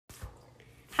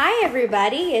Hi,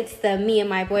 everybody. It's the Me and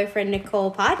My Boyfriend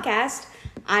Nicole podcast.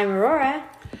 I'm Aurora.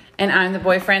 And I'm the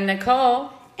boyfriend,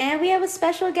 Nicole. And we have a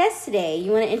special guest today.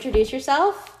 You want to introduce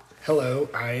yourself? Hello,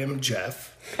 I am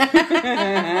Jeff.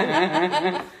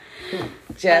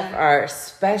 Jeff, our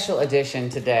special edition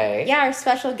today. Yeah, our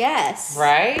special guest.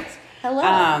 Right? Hello.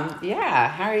 Yeah,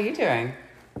 how are you doing?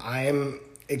 I am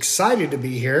excited to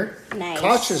be here. Nice.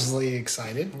 Cautiously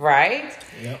excited. Right?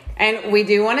 Yep. And we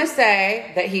do want to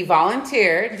say that he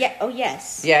volunteered. Yeah. Oh,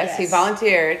 yes. Yes, he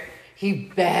volunteered. He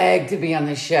begged to be on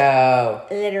the show.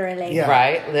 Literally. Yeah.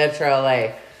 Right?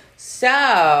 Literally.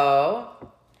 So,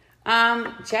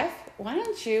 Jeff, why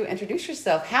don't you introduce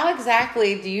yourself? How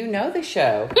exactly do you know the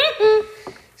show?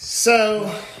 So,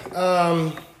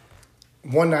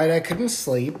 one night I couldn't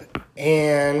sleep,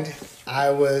 and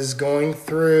I was going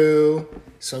through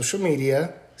social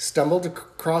media, stumbled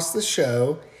across the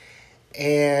show,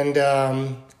 and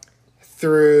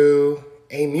through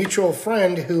a mutual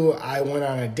friend who I went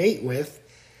on a date with.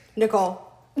 Nicole.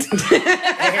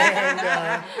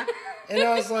 And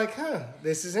I was like,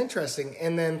 this is interesting.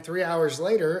 And then 3 hours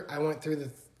later, I went through the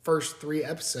first 3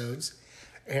 episodes,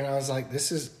 and I was like,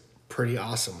 this is pretty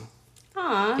awesome.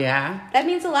 Aw. Yeah, That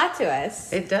means a lot to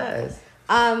us. it does.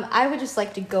 I would just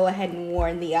like to go ahead and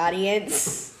warn the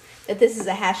audience that this is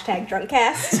a hashtag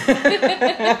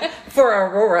drunkcast For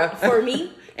Aurora. for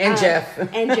me. And Jeff.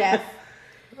 And Jeff.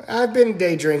 I've been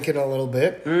day drinking a little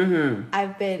bit.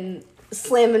 I've been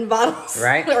slamming bottles.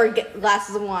 Right. Or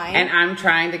glasses of wine. And I'm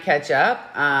trying to catch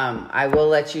up. I will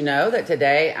let you know that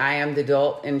today I am the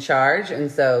adult in charge,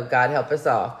 and so God help us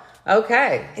all.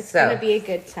 Okay. It's going to be a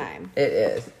good time. It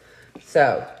is.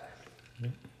 So,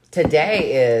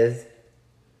 today is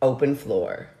open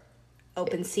floor.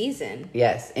 Open season.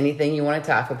 Yes. Anything you want to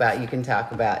talk about, you can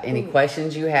talk about. Any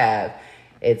questions you have,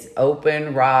 it's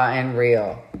open, raw, and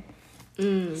real.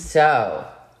 So...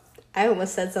 I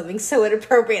almost said something so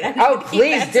inappropriate. I'm Oh, gonna keep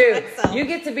please that to do. myself. You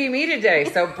get to be me today,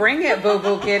 so bring it,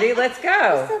 boo-boo kitty. Let's You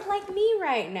go. said like me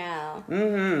right now.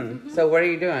 So what are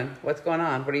you doing? What's going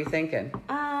on? What are you thinking?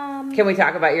 We Can we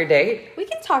talk about your date?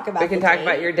 can talk about. We can the talk date.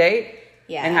 about your date?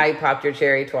 Yeah. And how you popped your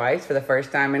cherry twice for the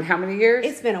first time in how many years?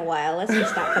 It's been a while. Let's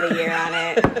just not put a year on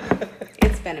it.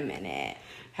 It's been a minute.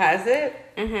 Has it?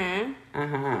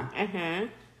 Uh-huh.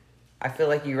 I feel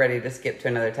like you're ready to skip to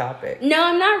another topic. No,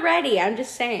 I'm not ready. I'm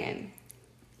just saying.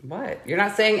 What? You're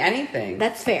not saying anything.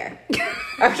 That's fair.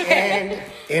 Okay.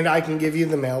 And I can give you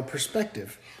the male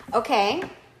perspective. Okay.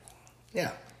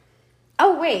 Yeah.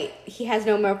 Oh, wait. He has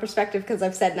no male perspective because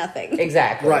I've said nothing.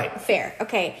 Exactly. Right. Fair.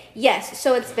 Okay. Yes.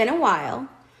 So it's been a while.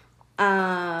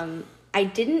 I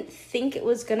didn't think it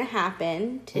was going to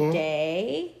happen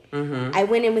today. I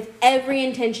went in with every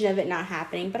intention of it not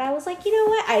happening, but I was like, you know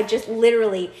what? I just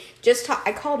literally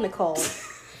I called Nicole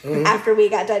after we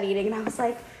got done eating, and I was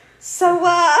like, so,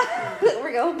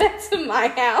 we're going back to my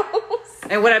house.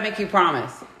 And what did I make you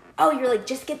promise? Oh, you're like,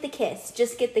 just get the kiss.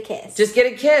 Just get the kiss. Just get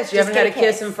a kiss. You Just haven't had a get a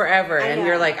kiss kiss. in forever. I And know.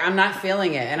 you're like, I'm not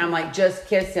feeling it. And I'm like, just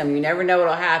kiss him. You never know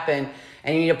what'll happen.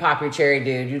 And you need to pop your cherry,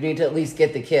 dude. You need to at least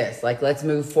get the kiss. Like, let's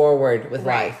move forward with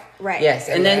Right, life. right. Yes.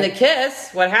 And then the that- kiss,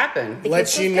 what happened?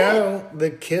 Lets kiss you was know. The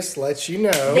kiss lets you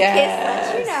know. The Yes.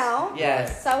 kiss lets you know.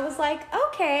 Yes. So I was like,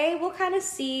 okay, we'll kind of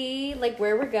see like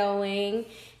where we're going.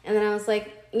 And then I was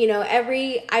like, you know,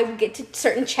 I would get to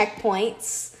certain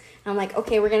checkpoints. And I'm like,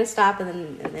 okay, we're gonna stop,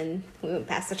 and then we went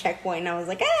past the checkpoint, and I was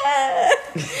like, ah.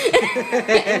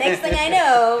 And next thing I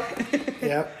know,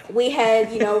 Yep. we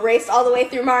had, you know, raced all the way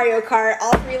through Mario Kart,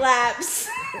 all 3 laps,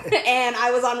 and I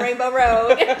was on Rainbow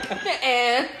Road,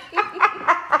 and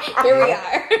here we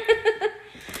are.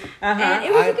 And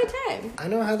it was a good time. I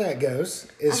know how that goes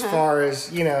as far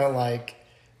as, like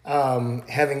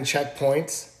having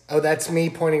checkpoints. Oh, that's me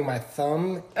pointing my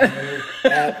thumb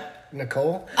at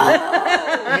Nicole.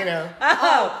 Oh. You know.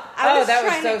 I was that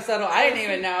was trying so to- subtle. I didn't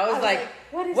even know. I was like,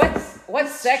 what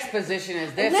sex position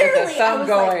is this with Literally, the thumb I was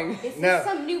going? like, is No. this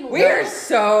some new We are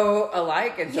so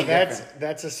alike and so That's different.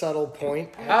 that's a subtle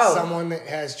point. Oh. Someone that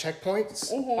has checkpoints.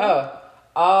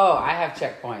 Oh, I have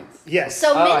checkpoints. Yes.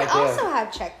 So I men do. also have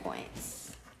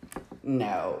checkpoints.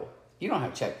 No. You don't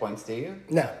have checkpoints, do you?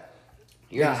 No.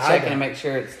 You're No, just I checking to don't. make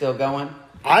sure it's still going?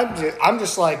 I'm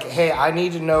just like, hey, I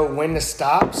need to know when to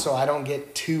stop so I don't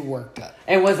get too worked up.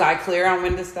 And was I clear on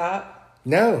when to stop?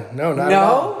 No, not at No?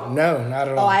 all. No, not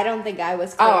at all. Oh, I don't think I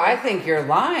was clear. Oh, I think you're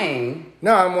lying.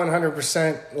 No, I'm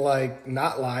 100% like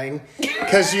not lying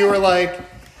because you were like,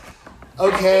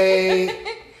 okay,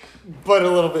 but a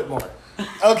little bit more.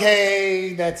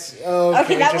 Okay, that's okay.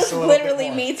 Okay, that just was a little bit literally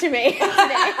more. me to me today.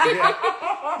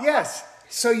 Yes.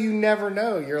 So you never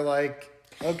know. You're like,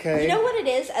 okay. You know what it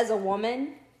is as a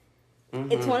woman?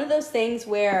 it's one of those things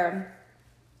where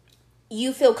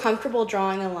you feel comfortable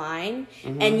drawing a line,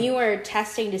 and you are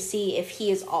testing to see if he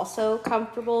is also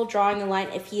comfortable drawing a line,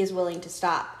 if he is willing to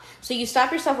stop. So you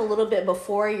stop yourself a little bit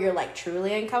before you're like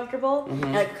truly uncomfortable. You're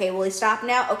like, okay, will he stop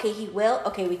now? Okay, he will.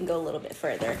 Okay, we can go a little bit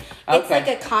further. It's like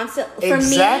a constant, for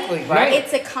Exactly, me, right.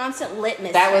 it's a constant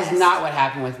litmus That test. was not what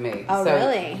happened with me. Oh, so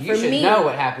really? You For should me- know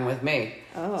what happened with me.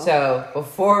 Oh. So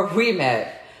before we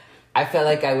met, I felt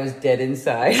like I was dead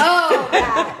inside. Oh,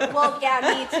 yeah. Well, yeah,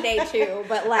 me today too.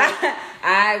 But like,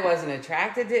 I wasn't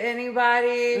attracted to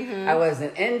anybody. I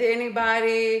wasn't into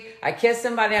anybody. I kissed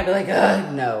somebody, I'd be like,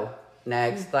 ugh, no.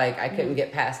 Next. Like, I couldn't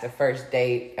get past a first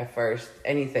date, a first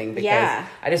anything, because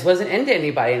I just wasn't into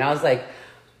anybody. And I was like,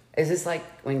 is this like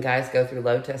when guys go through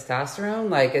low testosterone?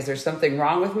 Like, is there something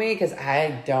wrong with me? Because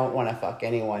I don't want to fuck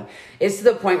anyone. It's to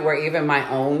the point where even my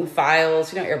own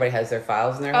files, everybody has their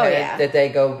files in their head that they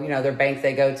go, their bank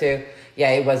they go to. Yeah,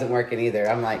 it wasn't working either.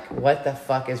 I'm like, what the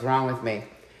fuck is wrong with me?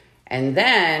 And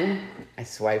then I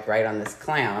swiped right on this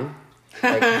clown,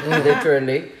 like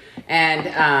literally.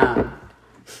 And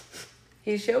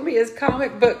he showed me his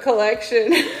comic book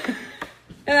collection.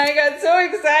 And I got so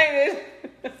excited.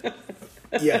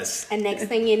 Yes. and next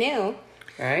thing you knew,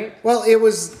 Right? Well, it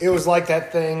was like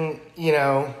that thing,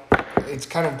 it's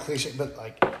kind of cliche, but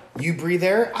like, you breathe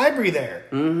air, I breathe air.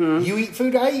 Mm-hmm. You eat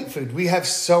food, I eat food. We have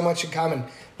so much in common.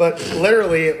 But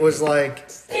literally, it was like,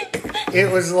 sorry,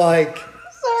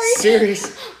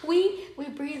 serious. we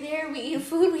breathe air, we eat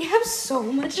food, we have so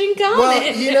much in common.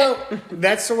 Well,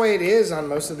 that's the way it is on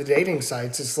most of the dating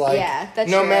sites. It's like, that's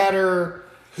no true. matter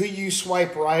who you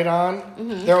swipe right on,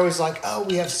 they're always like, oh,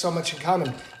 we have so much in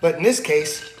common. But in this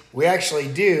case, we actually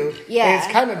do. Yeah. And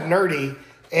it's kind of nerdy.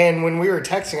 And when we were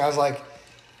texting, I was like,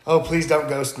 oh, please don't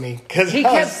ghost me. He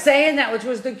kept saying that, which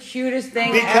was the cutest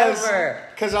thing ever.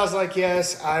 Because I was like,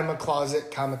 yes, I'm a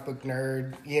closet comic book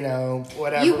nerd,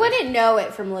 whatever. You wouldn't know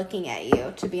it from looking at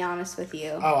you, to be honest with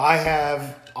you. Oh, I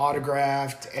have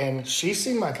autographed, and she's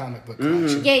seen my comic book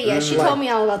collection. Yeah, she told me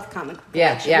all about the comic book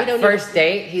collection. We don't First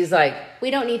date, he's like, we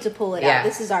don't need to pull it Yeah. out.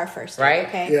 This is our first date, Right?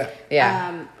 okay?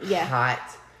 Yeah. Yeah. hot.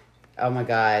 Oh my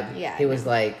God. Yeah, He was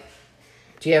like,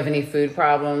 do you have any food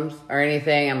problems or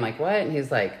anything? I'm like, what? And he's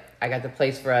like, I got the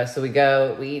place for us. So we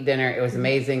go, we eat dinner. It was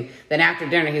amazing. Then after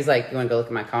dinner, he's like, you want to go look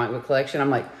at my comic book collection? I'm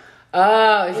like,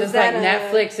 oh, it's just like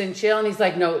Netflix and chill. And he's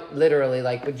like, no, literally,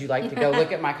 like, would you like to go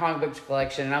look at my comic book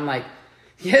collection? And I'm like,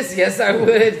 yes, I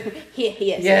would.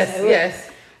 Yes.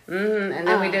 Mm-hmm. And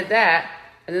then we did that.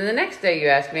 And then the next day you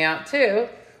asked me out too.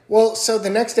 Well, so the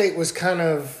next date was kind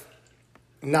of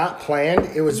not planned.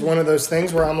 It was one of those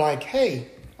things where I'm like, hey,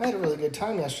 I had a really good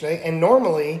time yesterday. And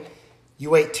normally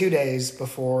you wait 2 days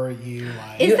before you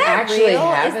like... Is You that actually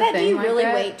real? have Is a that, do thing you like really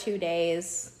that? wait 2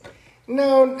 days?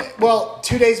 No, well,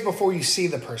 2 days before you see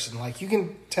the person. Like, you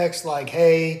can text like,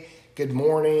 hey, good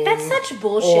morning. That's such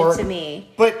bullshit to me.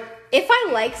 But... If I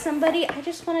like somebody, I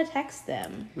just want to text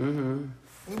them.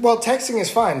 Mm-hmm. Well, texting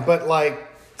is fine, but like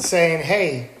saying,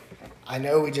 hey, I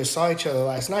know we just saw each other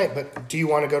last night, but do you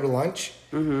want to go to lunch?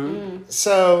 Mm-hmm.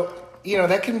 So,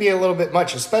 that can be a little bit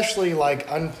much, especially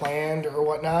like unplanned or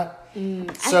whatnot. I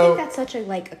think So that's such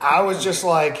a I was just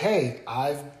like, hey,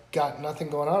 I've got nothing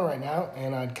going on right now,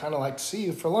 and I'd kind of like to see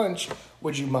you for lunch.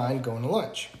 Would you mind going to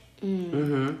lunch?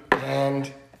 Mm-hmm.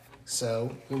 And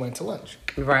so we went to lunch.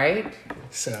 Right?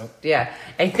 So Yeah.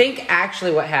 I think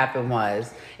actually what happened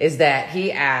is that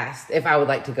he asked if I would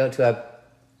like to go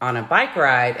on a bike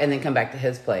ride and then come back to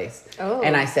his place. Oh.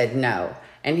 And I said no.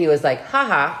 And he was like,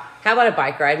 haha, how about a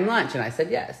bike ride and lunch? And I said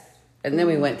yes. And then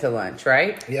we went to lunch,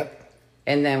 right? yep.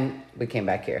 And then we came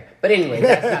back here. But anyway,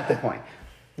 that's not the point.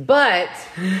 But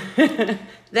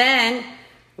then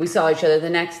we saw each other the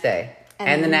next day.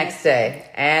 And the next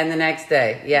day. And the next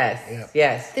day. Yes. Yep.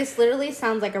 Yes. This literally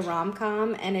sounds like a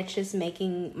rom-com, and it's just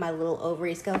making my little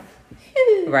ovaries go.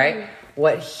 Right?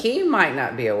 What he might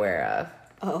not be aware of.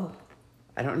 Oh.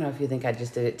 I don't know if you think I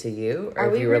just did it to you or Are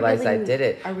if we you realize I revealing- did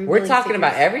it. are we We're revealing talking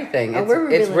about secrets? everything. Oh, we're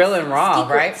It's real revealing and raw,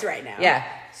 right? secrets right now. Yeah.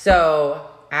 So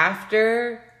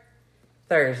after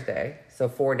Thursday, so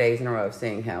 4 days in a row of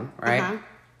seeing him, right? Uh-huh.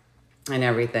 And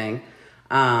everything.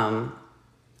 I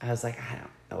was like, I don't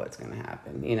know what's going to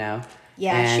happen, Yeah,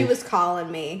 And- she was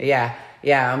calling me. Yeah.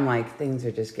 I'm like, things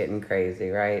are just getting crazy,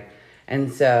 right?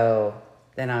 And so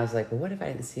then I was like, well, what if I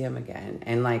didn't see him again?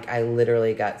 And like, I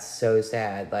literally got so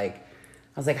sad. Like,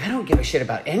 I was like, I don't give a shit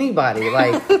about anybody.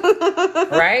 Like,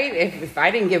 right? If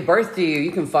I didn't give birth to you,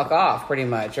 you can fuck off pretty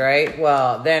much, right?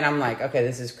 Well, then I'm like, okay,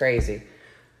 this is crazy.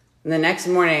 And the next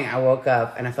morning I woke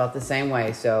up and I felt the same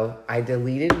way. So I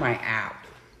deleted my app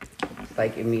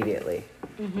like immediately.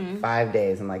 5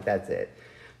 days. I'm like, that's it.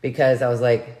 Because I was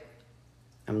like,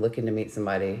 I'm looking to meet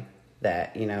somebody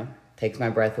that, takes my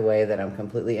breath away, that I'm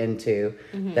completely into,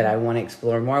 that I want to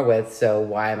explore more with. So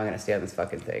why am I going to stay on this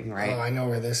fucking thing, right? Oh, I know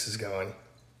where this is going.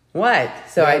 What?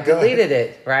 So I deleted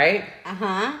it, right?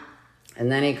 Uh-huh.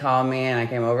 And then he called me and I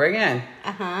came over again.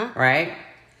 Uh-huh. Right?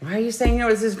 Why are you saying where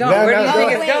this is going? No, Where do you no, think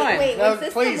go it's wait, going? Wait, No, was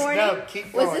this please, the morning? no,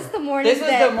 keep going. Was this the morning? This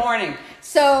was the morning.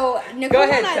 So Nicole Go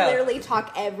ahead, and I Kel. literally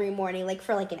talk every morning, like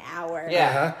for like an hour.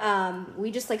 Yeah. Uh-huh.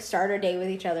 We just like start our day with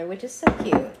each other, which is so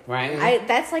cute. Right.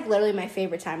 That's like literally my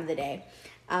favorite time of the day.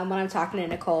 When I'm talking to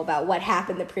Nicole about what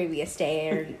happened the previous day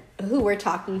or who we're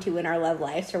talking to in our love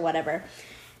lives or whatever.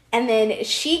 And then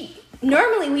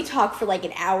normally we talk for like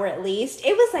an hour at least.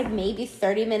 It was like maybe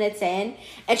 30 minutes in.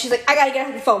 And she's like, I gotta get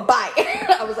off the phone. Bye.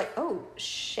 I was like, oh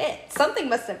shit. Something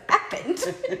must have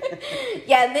happened.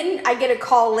 Yeah. And then I get a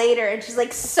call later and she's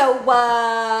like, so,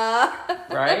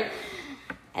 Right?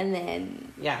 And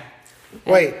then. Yeah.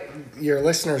 Wait, your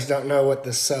listeners don't know what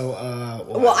the was.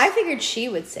 Well, I figured she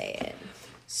would say it.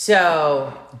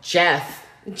 So Jeff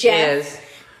is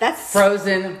That's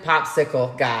frozen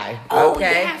popsicle guy. Oh,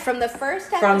 Okay. yeah, from the first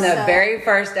episode. From the very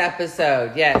first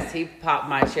episode. Yes, he popped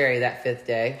my cherry that 5th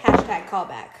day. Hashtag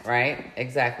callback. Right?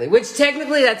 Exactly. Which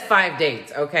technically that's 5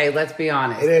 dates. Okay, let's be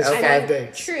honest. It is okay. 5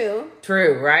 dates. True.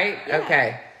 True, right? Yeah.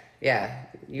 Okay. Yeah.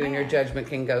 You and your judgment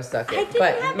can go suck I it. didn't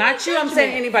But have not any you, I'm saying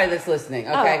judgment. anybody that's listening.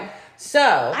 Okay. Oh.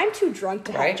 So I'm too drunk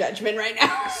to have Right? judgment right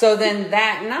now. So then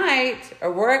that night,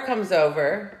 Aurora comes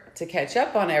over to catch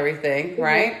up on everything,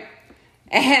 right?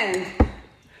 And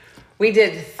we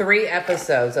did 3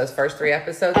 episodes, those first 3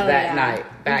 episodes that night,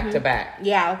 back to back.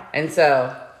 Yeah. And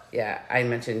so, yeah, I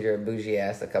mentioned your bougie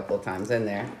ass a couple of times in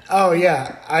there. Oh,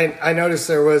 yeah. I noticed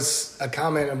there was a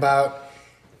comment about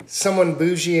someone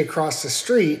bougie across the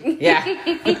street. Yeah.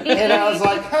 And I was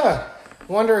like,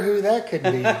 wonder who that could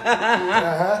be.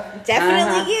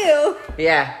 Definitely you.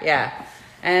 Yeah.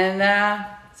 And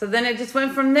so then it just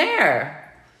went from there.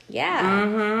 Yeah.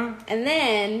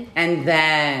 Mm-hmm. And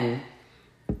then,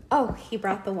 oh, he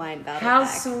brought the wine bottle how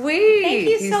back. sweet. Thank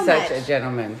you He's so such much. a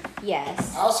gentleman.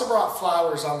 Yes. I also brought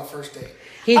flowers on the first date.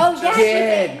 He Oh, yeah, she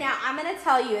did. did. Now, I'm going to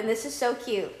tell you, and this is so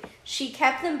cute. She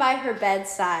kept them by her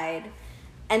bedside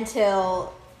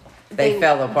until They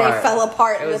fell apart. They fell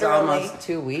apart, It was literally. almost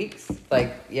 2 weeks.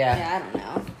 Like, Yeah, I don't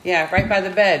know. Yeah, right by the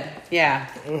bed. Yeah.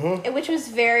 Which was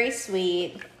very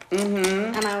sweet.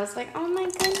 Mm-hmm. And I was like, oh my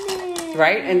goodness.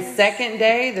 Right? And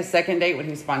the second date when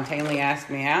he spontaneously asked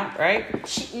me out, right?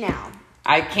 Now.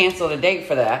 I canceled a date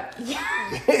for that. Yeah.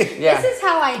 Yeah. This is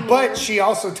how I knew. But she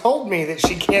also told me that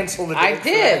she canceled the date. I for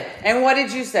did. that. And what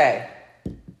did you say?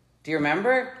 Do you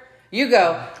remember? You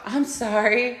go, I'm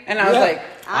sorry. And I was Yeah. like,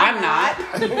 I'm not.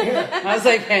 I was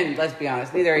like, and let's be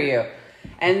honest, neither are you.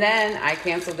 And then I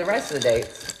canceled the rest of the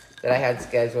dates that I had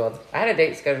scheduled. I had a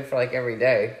date scheduled for like every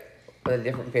day with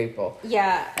different people.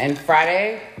 Yeah. And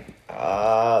Friday,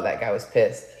 oh, that guy was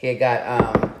pissed. He had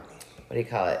got, what do you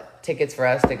call it? Tickets for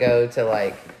us to go to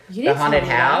like the haunted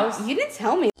house. You didn't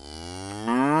tell me.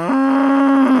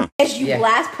 As you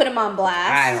put him on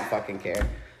blast. I don't fucking care.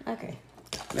 Okay.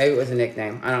 Maybe it was a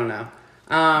nickname. I don't know.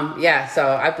 Yeah, so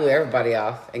I blew everybody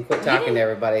off and quit talking to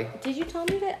everybody. Did you tell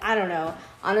me that? I don't know.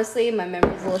 Honestly, my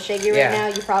memory's a little shaky right Yeah. now.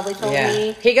 You probably told Yeah.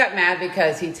 me. He got mad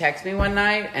because he texted me one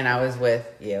night and I was with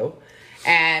you.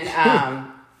 And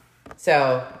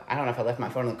so I don't know if I left my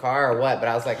phone in the car or what, but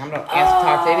I was like, I'm not answer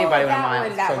talk to anybody when I'm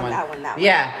with someone. That one.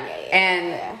 Yeah.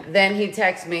 And then he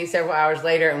texted me several hours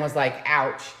later and was like,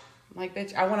 ouch. I'm like,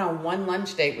 bitch, I went on one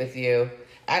lunch date with you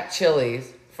at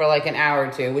Chili's for like an hour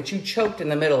or two, which you choked in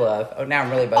the middle of. Oh, now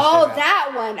I'm really busting Oh, out.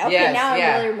 that one. Okay, Yes, now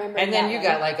yeah. I really remember. And then that you one.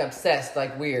 got like obsessed,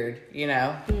 like weird, you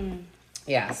know?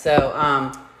 Yeah,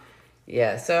 so,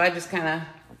 yeah, so I just kind of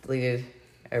deleted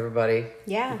everybody.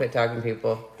 Yeah. And quit talking to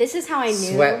people. This is how I knew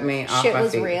Swept me off shit my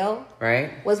was feet. real.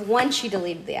 Right? Was one, she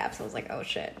deleted the apps. I was like, oh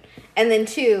shit. And then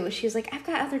 2, she was like, I've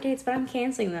got other dates, but I'm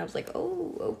canceling them. I was like,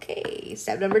 oh, okay.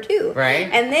 Step number 2. Right.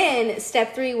 And then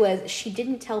step 3 was she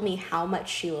didn't tell me how much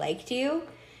she liked you.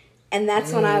 And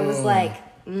that's when I was like,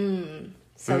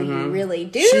 so you really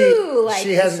do like She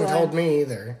this hasn't one. told me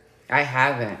either. I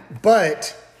haven't.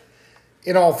 But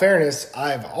in all fairness,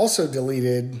 I've also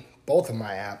deleted both of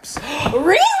my apps.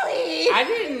 Really? I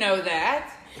didn't know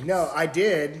that. No, I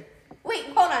did. Wait,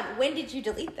 hold on. When did you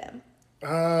delete them?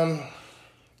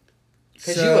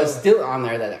 Because you was still on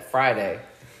there that Friday.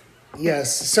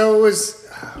 Yes. So it was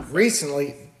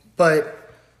recently,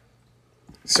 but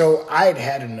so I'd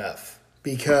had enough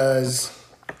because,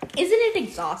 Isn't it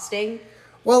exhausting?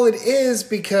 well, it is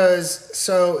because,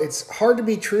 so it's hard to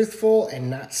be truthful and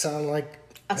not sound like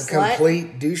a slut?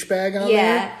 complete douchebag on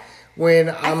Yeah. there. when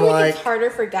I I'm feel like like it's harder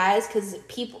for guys because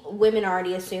women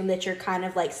already assume that you're kind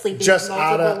of like sleeping Just with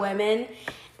multiple outta- women,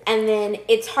 and then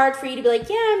it's hard for you to be like,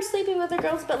 yeah, I'm sleeping with other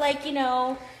girls, but like, you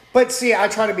know. But see, I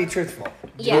try to be truthful.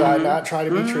 Yeah. Do I not try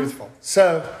to be truthful?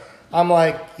 So I'm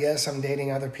like, yes, I'm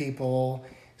dating other people.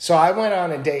 So I went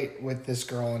on a date with this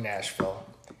girl in Nashville.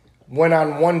 Went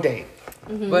on one date.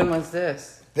 When was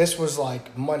this? This was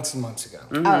like months and months ago.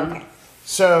 Oh, okay.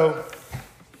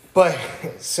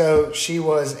 So she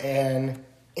was an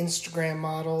Instagram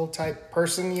model type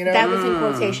person, you know? That was in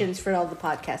quotations for all the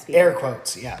podcast people. Air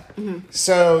quotes, yeah.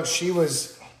 So she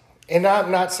was, and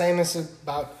I'm not saying this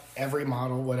about every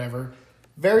model, whatever,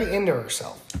 very into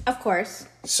herself. Of course.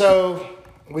 So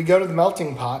we go to the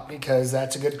melting pot because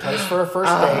that's a good place for a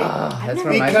first date. That's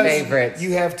one of my Because favorites.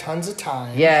 you have tons of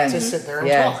time Yes. to sit there and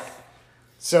Yes. talk.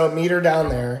 So meet her down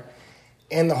there,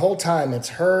 and the whole time it's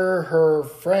her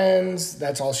friends.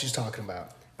 That's all she's talking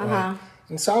about. Right?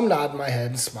 And so I'm nodding my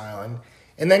head and smiling.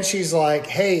 And then she's like,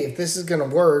 hey, if this is going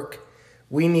to work,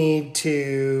 we need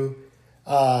to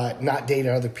not date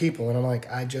other people. And I'm like,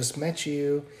 I just met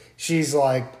you. She's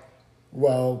like,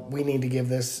 well, we need to give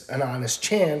this an honest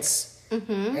chance.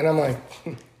 And I'm like,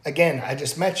 again, I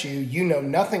just met you. You know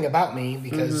nothing about me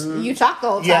because... You talk the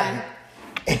whole time.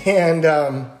 Yeah.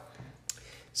 And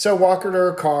so walk her to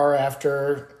her car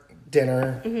after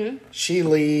dinner. She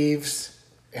leaves.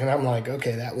 And I'm like,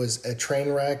 okay, that was a train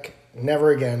wreck.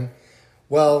 Never again.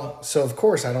 Well, so of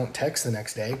course I don't text the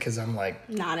next day because I'm like...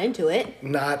 Not into it.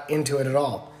 Not into it at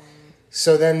all.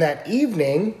 So then that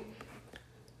evening,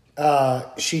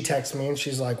 she texts me and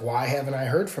she's like, why haven't I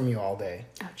heard from you all day?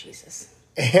 Oh, Jesus.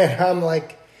 And I'm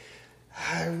like,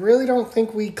 I really don't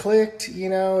think we clicked. You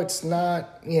know, it's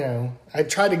not, you know, I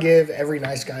try to give every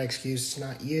nice guy excuse. It's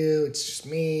not you. It's just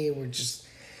me. We're just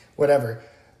whatever.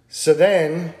 So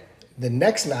then the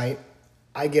next night,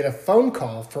 I get a phone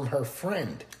call from her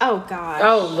friend. Oh, gosh.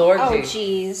 Oh, Lord. Oh,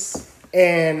 jeez.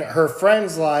 And her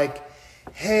friend's like,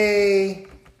 hey,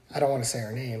 I don't want to say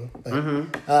her name,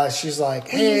 but she's like,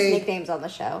 We use hey, nicknames on the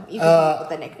show. You can come up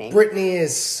with a nickname. Brittany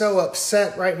is so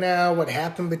upset right now. What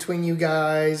happened between you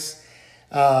guys?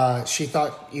 She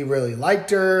thought you really liked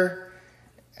her.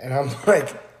 And I'm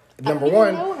like, number don't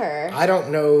one, even know her. I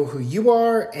don't know who you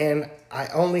are, and I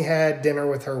only had dinner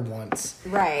with her once.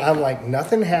 Right. I'm like,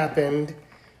 nothing happened.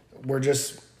 We're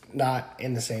just not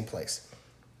in the same place.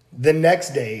 The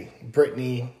next day,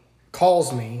 Brittany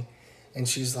calls me, and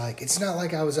she's like, it's not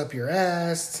like I was up your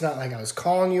ass. It's not like I was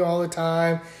calling you all the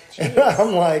time. And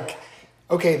I'm like,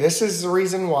 okay, this is the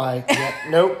reason why. Yeah,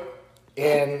 nope.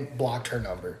 And blocked her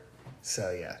number.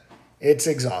 So, yeah, it's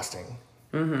exhausting.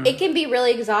 It can be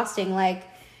really exhausting. Like,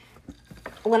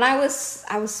 when I was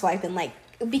swiping, like,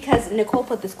 because Nicole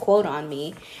put this quote on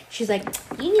me. She's like,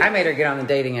 you need... I made her get on the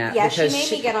dating app. Yeah, she because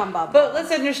made me get on Bumble. But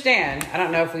let's understand. I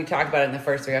don't know if we talked about it in the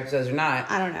first 3 episodes or not.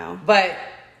 I don't know. But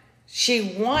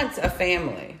she wants a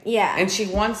family. Yeah. And she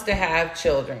wants to have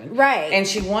children. Right. And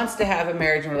she wants to have a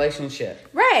marriage and relationship.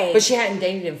 Right. But she hadn't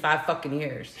dated in 5 fucking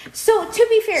years. So, to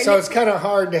be fair... So it's kind of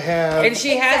hard to have... And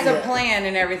she has a Exactly. plan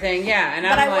and everything. Yeah. And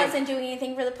But I'm I like... wasn't doing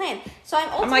anything for the plan. So I'm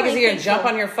ultimately I'm like, is he gonna thankful- jump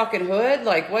on your fucking hood?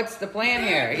 Like, what's the plan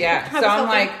here? Yeah. I So was I'm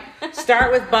hoping- like,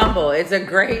 start with Bumble. It's a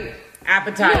great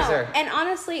appetizer. No, and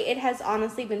honestly, it has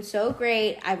honestly been so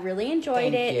great. I really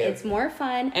enjoyed Thank it. you. It's more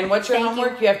fun. And what's your Thank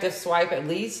homework? You have to swipe at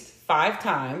least 5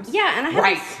 times. Yeah, and I haven't...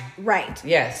 Right. Right.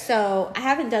 Yes. So I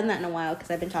haven't done that in a while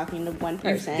because I've been talking to one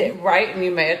person. Right, and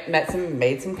you made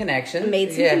some connections.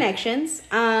 Made some connections.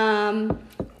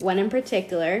 One in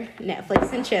particular,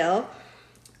 Netflix and chill.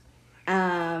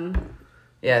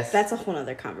 Yes. That's a whole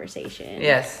other conversation.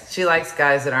 Yes. She likes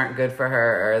guys that aren't good for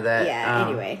her or that. Yeah,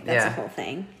 anyway, that's a whole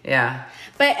thing. Yeah.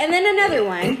 But, and then another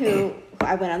one who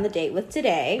I went on the date with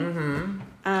today.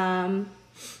 Mm-hmm.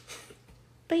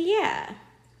 But yeah.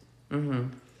 Mm-hmm.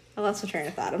 I lost my train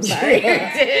of thought. I'm sorry. You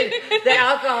did. The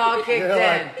alcohol kicked You're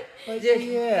in. like,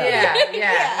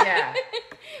 Yeah.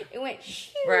 It went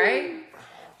shoo. Right?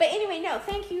 But anyway, no,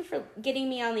 thank you for getting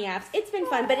me on the apps. It's been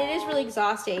fun, but it is really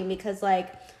exhausting because,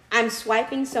 like, I'm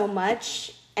swiping so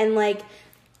much, and, like,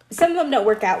 some of them don't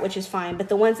work out, which is fine, but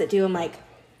the ones that do, I'm like,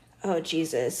 oh,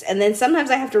 Jesus. And then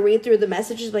sometimes I have to read through the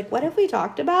messages, like, what have we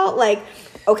talked about? Like,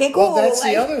 okay, cool. Well, that's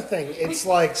like, the other thing. It's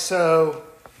like, so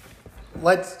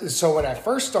when I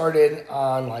first started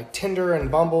on like Tinder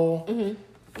and Bumble,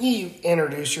 you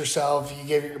introduce yourself, you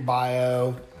give your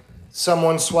bio,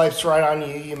 someone swipes right on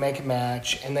you, you make a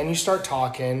match, and then you start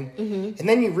talking, and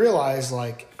then you realize,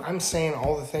 like, I'm saying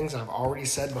all the things I've already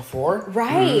said before.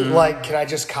 Right. Like, can I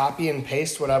just copy and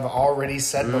paste what I've already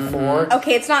said before?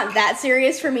 Okay, it's not that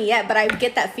serious for me yet, but I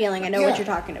get that feeling. I know what Yeah. you're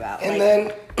talking about. And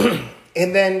like, then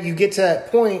and then you get to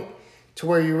that point to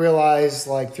where you realize,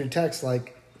 like, through text,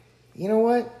 like, you know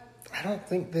what? I don't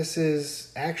think this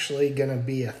is actually going to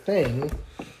be a thing.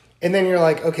 And then you're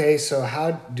like, okay, so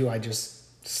how do I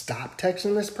just stop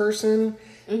texting this person?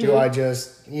 Mm-hmm. Do I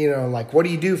just, like, what do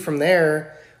you do from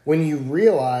there when you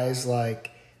realize,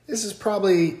 like, this is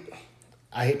probably,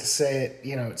 I hate to say it,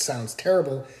 it sounds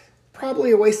terrible, probably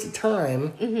a waste of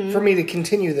time for me to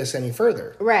continue this any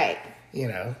further. Right.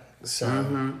 So.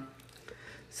 Mm-hmm.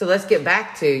 So let's get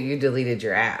back to you deleted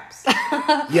your apps.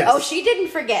 Yes. Oh, she didn't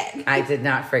forget. I did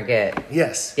not forget.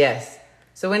 Yes. Yes.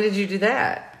 So when did you do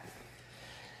that?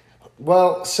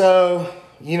 Well, so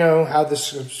you know how the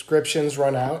subscriptions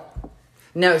run out?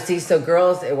 No, see, so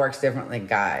girls, it works differently than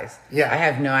guys. Yeah. I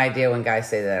have no idea when guys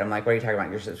say that. I'm like, what are you talking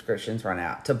about? Your subscriptions run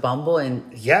out. To Bumble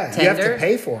and Yeah, Tinder? you have to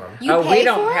pay for them. You we pay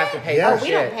don't for have it? to pay Yeah. for We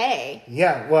shit. don't pay.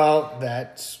 Yeah, well,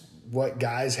 that's what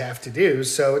guys have to do.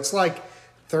 So it's like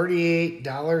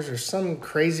 $38 or some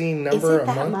crazy number Is it a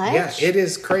that month. much? Yeah, it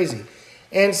is crazy.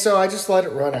 And so I just let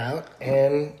it run out,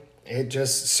 and it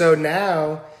just so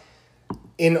now,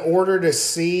 in order to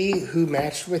see who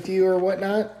matched with you or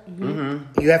whatnot,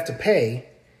 you have to pay.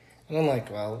 And I'm like,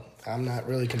 well, I'm not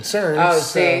really concerned. Oh, so-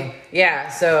 see, yeah.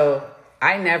 So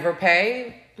I never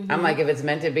pay. I'm like, if it's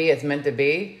meant to be, it's meant to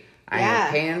be. I Yeah.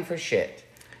 ain't paying for shit.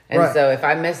 And Right. so if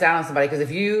I miss out on somebody, because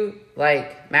if you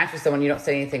like match with someone, you don't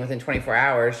say anything within 24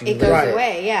 hours. You It can goes lose Right.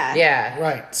 away, yeah. Yeah.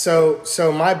 Right.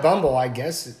 So my Bumble, I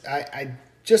guess, I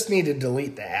just need to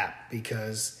delete the app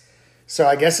because, so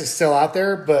I guess it's still out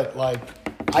there, but like,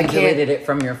 I I can't. deleted it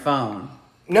from your phone.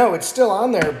 No, it's still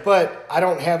on there, but I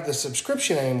don't have the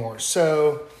subscription anymore.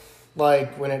 So,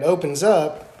 like, when it opens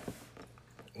up,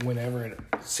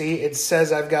 it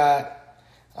says I've got,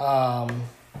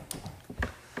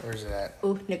 where's it at?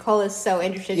 Ooh, Nicole is so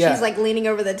interested. Yeah. She's like leaning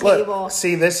over the Look, table.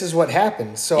 see, this is what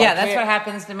happens. So Yeah, I that's can't- what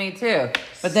happens to me too.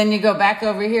 But then you go back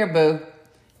over here, boo,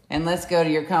 and let's go to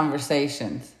your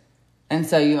conversations. And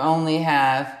so you only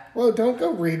have Well, don't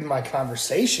go read my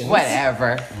conversations.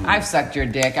 whatever. I've sucked your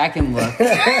dick. I can look.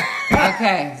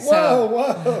 Okay, so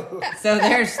Whoa. so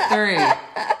there's 3.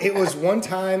 It was one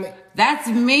time. That's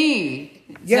me.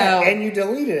 Yeah, So and you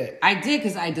deleted it. I did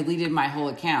because I deleted my whole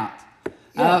account.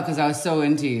 Oh, because I was so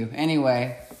into you.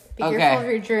 Anyway, Be careful of okay,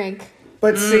 your drink.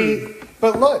 But see,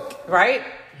 but look, right.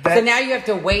 So That's- now you have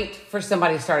to wait for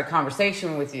somebody to start a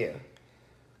conversation with you.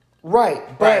 right,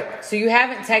 but Right. So you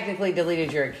haven't technically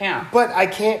deleted your account. but I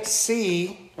can't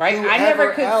see. Right? I whoever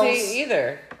never could else. see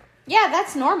either. Yeah,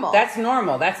 that's normal. That's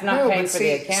normal. That's not No, paying but for see,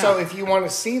 the account. so if you want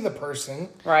to see the person,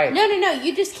 right. no.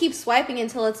 You just keep swiping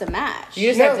until it's a match. You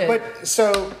just no, have to. but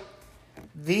so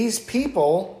these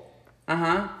people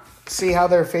Uh-huh. see how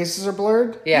their faces are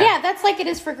blurred. Yeah. that's like it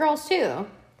is for girls too.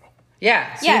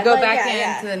 Yeah. So Yeah, you go like, back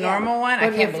yeah, into the yeah. normal one. I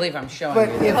But can't if- believe I'm showing But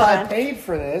you if this. I on. paid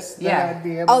for this, then Yeah. I'd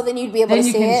be able. Oh, then you'd be able Then to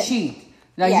you see can it. cheat.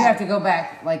 Now you Yeah. have to go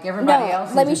back like everybody No, else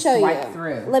and let me just show swipe you.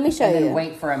 through. Let me show and you. then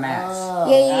wait for a match.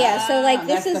 Yeah. So like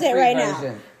this that's is the it free right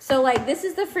version. now. So like this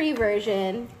is the free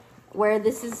version where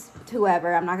this is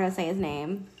whoever, I'm not gonna say his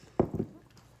name.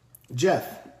 Jeff.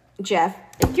 Jeff.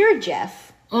 You're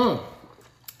Jeff.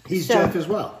 He's So- Jeff as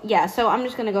well. Yeah, so I'm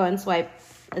just gonna go and swipe.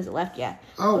 Is it left? Yeah.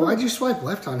 Oh, why'd you swipe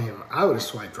left on him? I would have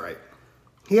swiped right.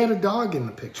 He had a dog in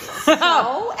the picture.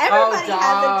 Oh, everybody has a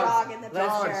dogs. dog in the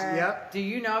Dogs, picture. yep. Do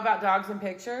you know about dogs in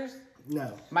pictures?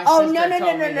 No. My Oh sister no no no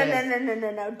told no me no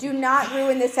this. no! Do not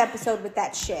ruin this episode with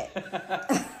that shit.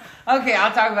 Okay,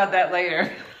 I'll talk about that later.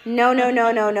 No.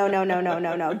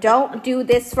 Don't do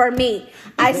this for me.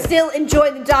 I still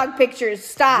enjoy the dog pictures.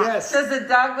 Stop. Yes. Does the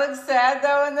dog look sad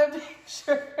though in the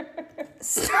picture?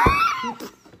 Stop.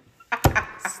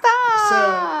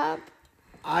 Stop.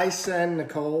 I send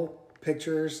Nicole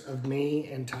pictures of me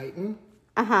and Titan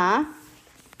Uh-huh.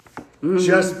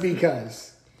 just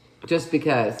because. Just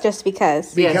because. Just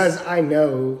because. Yes. Because I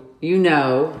know You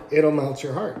know, it'll melt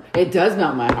your heart. it does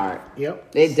melt my heart.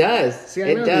 Yep. It does. See, I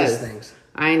it know does. these things.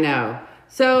 I know.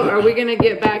 So, are we going to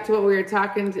get back to what we were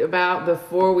talking about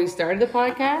before we started the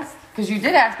podcast? Because you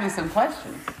did ask me some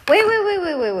questions. Wait.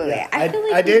 Yeah, I feel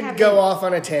like I we did haven't- go off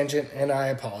on a tangent, and I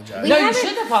apologize. We No, you haven't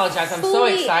shouldn't apologize. I'm so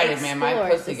fully excited, man. My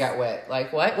explored pussy this. got wet.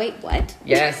 Like what? Wait, what?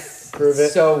 Yes. Prove it.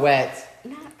 So wet.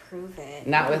 Not prove it.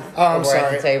 Not with. Oh, I'm we're sorry.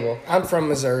 At the table. I'm from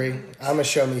Missouri. I'm a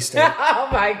show me state. Oh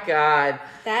my God.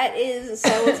 That is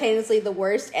simultaneously the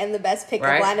worst and the best pickup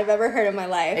Right? line I've ever heard in my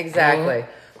life. Exactly.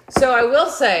 So I will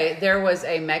say there was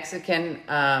a Mexican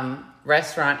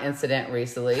restaurant incident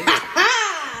recently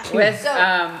with So,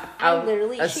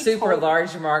 a super told-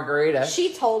 large margarita.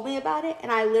 She told me about it, and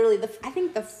I literally, I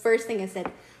think the first thing I said,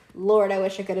 Lord, I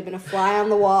wish I could have been a fly on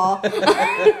the wall.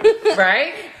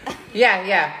 Right?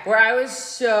 Yeah. Where I was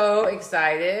so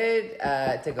excited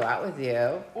to go out with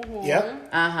you. Yep.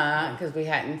 Because we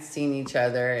hadn't seen each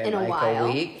other in a like while.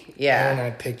 a week. Yeah. And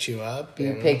I picked you up.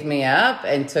 You and- picked me up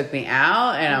and took me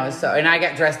out, and I was so, and I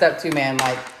got dressed up too, man.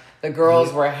 Like the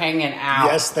girls were hanging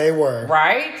out. Yes, they were.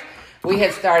 Right? We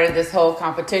had started this whole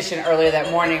competition earlier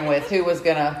that morning with who was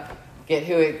gonna get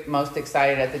who most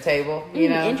excited at the table. You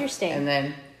know, interesting. And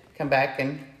then come back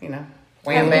and Have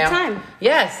wham a good bam. time.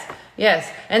 Yes.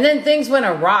 And then things went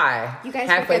awry. You guys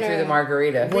were halfway gonna- through the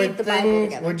margarita. Read the Bible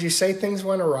together. Would you say things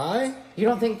went awry? You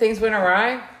don't think things went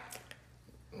awry?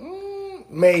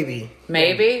 Maybe.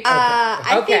 Maybe.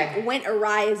 I Okay. think went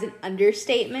awry is an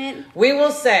understatement. We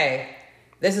will say,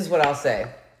 this is what I'll say.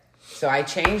 So I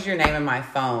changed your name in my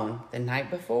phone the night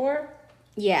before.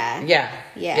 Yeah.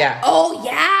 Yeah. Oh,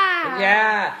 yeah.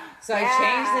 Yeah. So Yeah.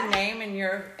 I changed the name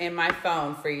in my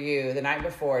phone for you the night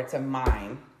before to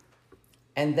mine.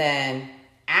 And then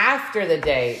after the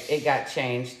date, it got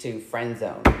changed to friend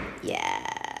zone. Yeah.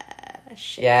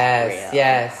 Shit, Yes. real.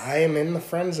 Yes. I am in the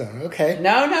friend zone. Okay.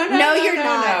 No, No, you're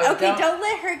not. no, Okay, don't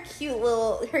let her cute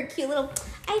little.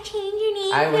 I changed your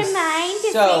name I was from mine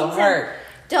to so friend zone. hurt.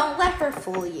 Don't let her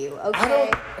fool you. Okay. I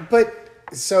don't. But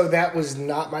so that was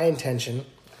not my intention.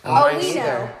 Oh, Mine we either.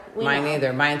 know. We Mine know.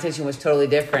 either. My intention was totally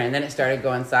different, and then it started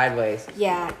going sideways.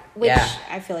 Yeah, which Yeah.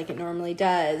 I feel like it normally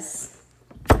does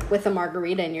with a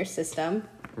margarita in your system.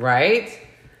 Right?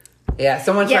 Yeah.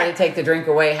 Someone Yeah. tried to take the drink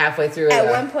away halfway through. At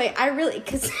one point, I really,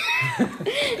 because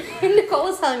Nicole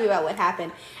was telling me about what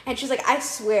happened, and she's like, I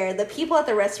swear, the people at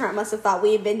the restaurant must have thought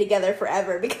we had been together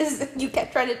forever because you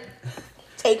kept trying to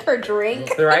take her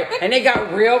drink. Right? And it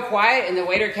got real quiet, and the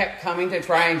waiter kept coming to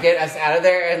try and get us out of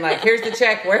there. And like, here's the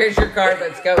check. Where's your card?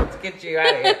 Let's go. Let's get you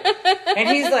out of here. And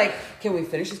he's like, can we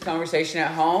finish this conversation at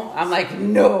home? I'm like,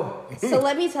 no. So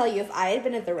let me tell you, if I had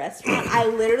been at the restaurant, I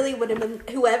literally would have been,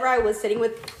 whoever I was sitting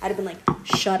with, I'd have been like,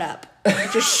 shut up.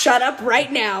 Just shut up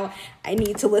right now. I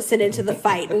need to listen into the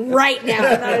fight right now.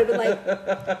 And I would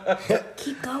have been like,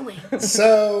 keep going.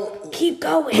 So, Keep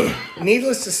going.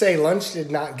 needless to say, lunch did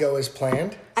not go as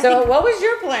planned. So what was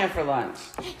your plan for lunch?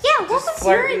 Yeah, what was your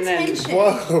flirting and- intention?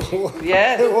 Whoa.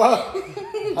 Yes. Whoa.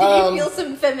 Did you feel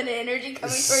some feminine energy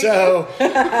coming for you? So,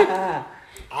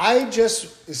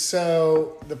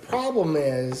 so the problem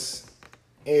is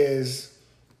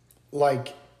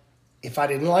like, if I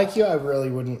didn't like you, I really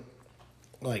wouldn't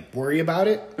like worry about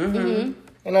it. Mm-hmm.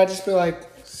 And I'd just be like,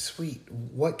 sweet,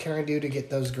 what can I do to get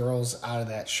those girls out of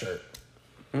that shirt?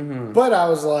 Mm-hmm. But I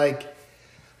was like,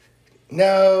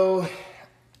 no,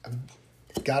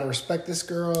 I've got to respect this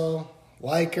girl,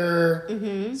 like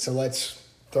her, so let's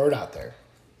throw it out there.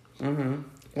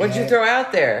 What'd you throw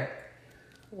out there?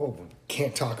 Well, we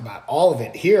can't talk about all of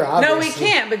it here, No, we obviously.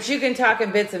 can't, but you can talk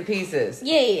in bits and pieces.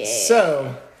 Yeah.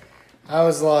 So, I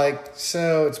was like,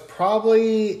 so it's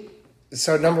probably,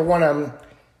 so number one, I'm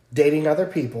dating other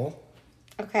people,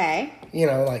 Okay. you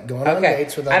know, like going on Okay.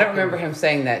 dates with I other don't remember him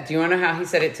saying that. Do you want to know how he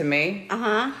said it to me?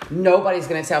 Uh-huh. Nobody's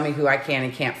going to tell me who I can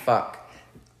and can't fuck.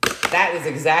 That is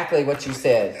exactly what you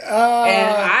said. And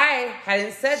I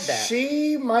hadn't said that.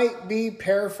 She might be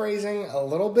paraphrasing a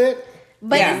little bit.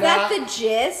 But Yeah. is that the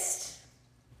gist?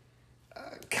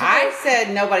 I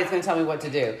said nobody's going to tell me what to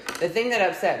do. The thing that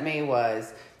upset me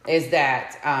is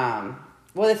that,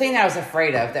 the thing that I was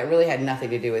afraid of that really had nothing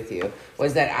to do with you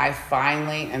was that I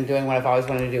finally am doing what I've always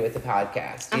wanted to do with the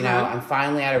podcast. You know, I'm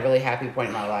finally at a really happy point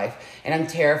in my life, and I'm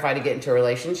terrified to get into a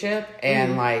relationship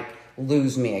and like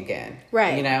lose me again.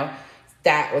 Right. You know,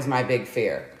 that was my big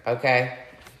fear. Okay.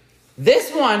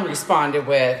 This one responded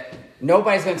with,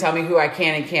 nobody's going to tell me who I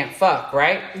can and can't fuck,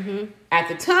 right? Mm-hmm. At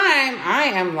the time,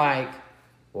 I am like,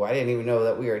 well, I didn't even know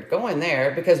that we were going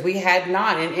there because we had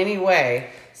not in any way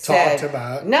Talked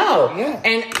about. No. Yeah.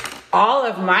 And all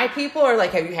of my people are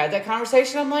like, have you had that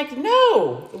conversation? I'm like,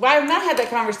 no, I have not had that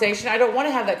conversation. I don't want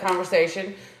to have that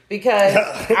conversation because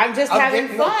I'm just having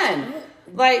fun.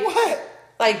 Like, What?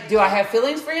 Like, do I have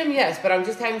feelings for him? Yes, but I'm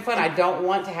just having fun. I don't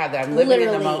want to have that. I'm living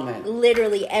in the moment.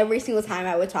 Literally every single time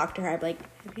I would talk to her, I'd be like,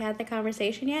 have you had the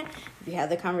conversation yet? Have you had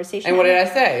the conversation And yet? what did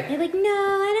I say? You're like, no,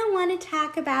 I don't want to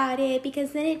talk about it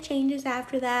because then it changes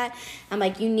after that. I'm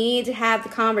like, you need to have the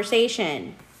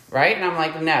conversation. Right? And I'm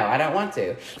like, no, I don't want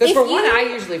to. Because If for one, you- I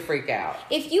usually freak out.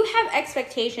 If you have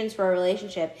expectations for a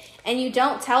relationship and you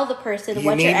don't tell the person You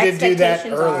what your need to do that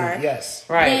expectations early, are, yes.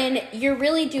 Right. then you're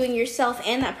really doing yourself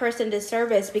and that person a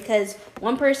disservice because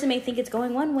one person may think it's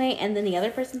going one way and then the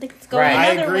other person thinks it's going Right.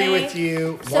 I another way. agree with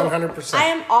you So 100%. I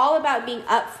am all about being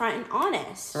upfront and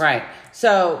honest. Right.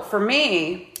 So for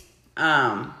me,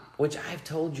 which I've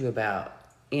told you about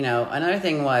another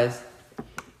thing was,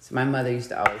 so my mother used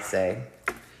to always say,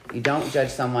 you don't judge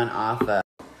someone off of.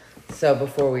 So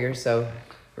before we were so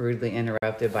rudely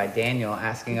interrupted by Daniel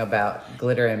asking about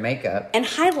glitter and makeup. And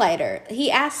highlighter.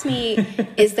 He asked me,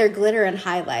 is there glitter and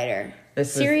highlighter?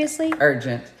 This Seriously? was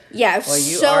urgent. Yeah, well,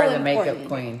 you so are the important. makeup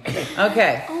queen.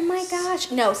 Okay. Oh my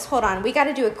gosh. No, hold on. We got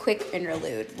to do a quick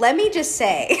interlude. Let me just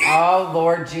say. Oh,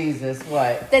 Lord Jesus,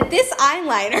 what? That this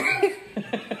eyeliner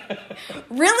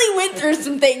really went through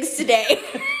some things today.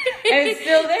 And it's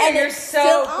still there. And You're it's so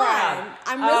still proud. on.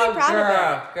 I'm really proud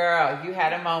of it. Girl, you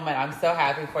had a moment. I'm so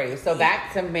happy for you. So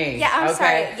back to me. Yeah, I'm okay?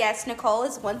 sorry. Yes, Nicole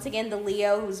is once again the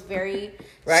Leo who's very,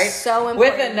 right? so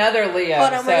important. With another Leo.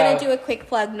 Hold on, we're going to do a quick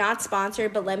plug. Not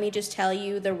sponsored, but let me just tell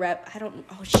you the I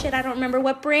don't remember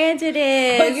what brand it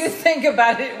is. But you think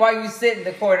about it while you sit in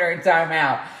the corner and time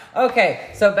out.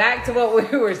 Okay, so back to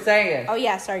what we were saying. Oh,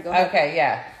 yeah, sorry, go ahead. Okay,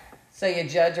 yeah. So you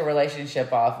judge a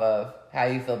relationship off of how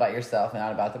you feel about yourself and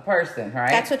not about the person,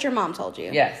 right? That's what your mom told you.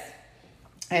 Yes.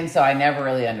 And so I never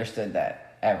really understood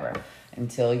that ever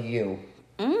until you.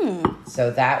 So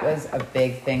that was a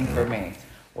big thing for me,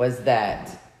 was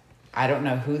that I don't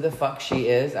know who the fuck she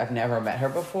is. I've never met her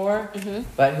before.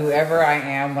 But whoever I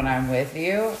am when I'm with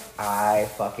you, I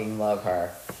fucking love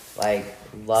her. Like,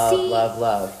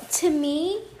 love. To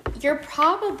me, you're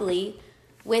probably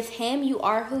with him, you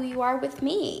are who you are with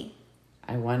me.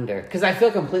 I wonder. Because I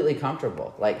feel completely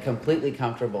comfortable. Like, completely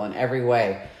comfortable in every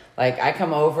way. Like, I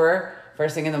come over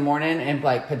first thing in the morning in,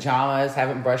 like, pajamas,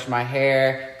 haven't brushed my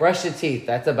hair, brushed the teeth.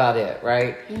 That's about it,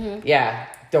 right? Yeah.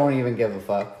 Don't even give a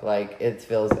fuck. Like, it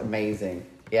feels amazing.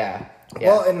 Yeah.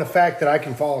 Well, and the fact that I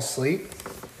can fall asleep,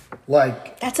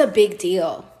 like, That's a big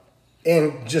deal.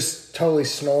 and just totally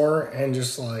snore and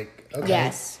just like, okay.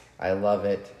 Yes. I love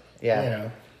it. Yeah. You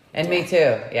know. And me too.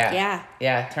 Yeah. Yeah.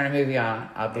 Yeah. Turn a movie on.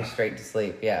 I'll be straight to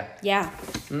sleep. Yeah. Yeah.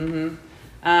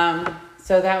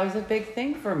 So that was a big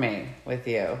thing for me with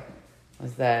you,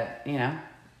 was that,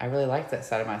 I really liked that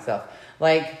side of myself.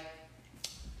 Like,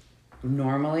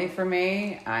 normally for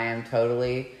me, I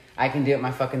can do it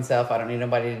my fucking self. I don't need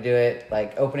nobody to do it.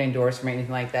 Like, opening doors for me,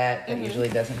 anything like that, that usually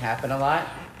doesn't happen a lot.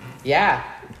 Yeah.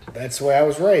 That's the way I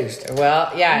was raised.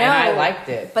 Well, yeah, No, and I liked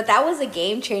it. But that was a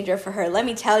game changer for her. Let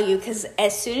me tell you, because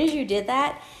as soon as you did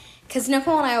that, because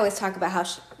Nicole and I always talk about how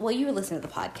you were listening to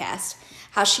the podcast,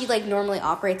 how she like normally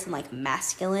operates in like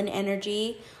masculine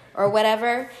energy or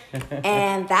whatever,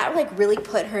 and that like really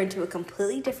put her into a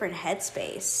completely different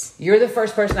headspace. You're the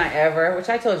first person I ever, which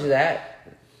I told you that,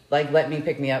 like, let me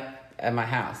pick me up at my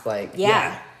house. Like,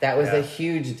 Yeah. that was a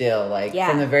huge deal. Like, Yeah.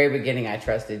 from the very beginning, I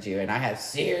trusted you, and I have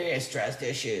serious trust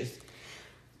issues.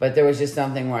 But there was just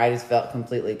something where I just felt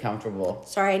completely comfortable.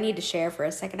 Sorry, I need to share for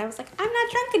a second. I was like, I'm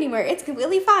not drunk anymore. It's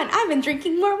completely fine. I've been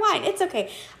drinking more wine. It's okay.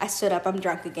 I stood up. I'm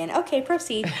drunk again. Okay,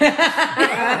 proceed.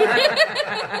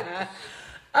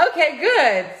 Okay,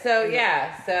 good.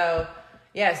 So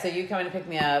so you coming to pick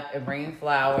me up and bringing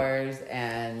flowers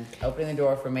and opening the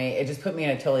door for me, it just put me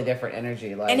in a totally different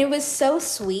energy. Like, And it was so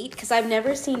sweet because I've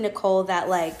never seen Nicole that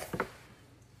like,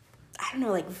 I don't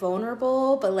know, like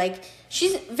vulnerable, but like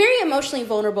she's very emotionally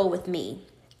vulnerable with me.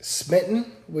 Smitten?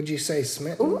 Would you say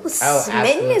smitten? Ooh,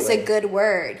 smitten is a absolutely. good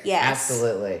word. Yes.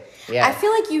 absolutely. Yeah. I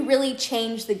feel like you really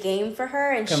changed the game for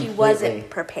her and she Completely. wasn't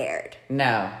prepared.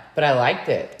 No, but I liked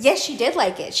it. Yes, she did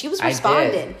like it. She was I did.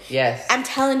 responding. Yes. I'm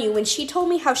telling you, when she told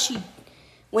me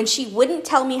when she wouldn't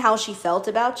tell me how she felt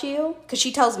about you, because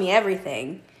she tells me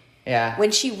everything. Yeah. When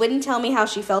she wouldn't tell me how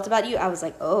she felt about you, I was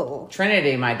like, oh,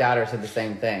 Trinity, my daughter, said the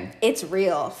same thing. it's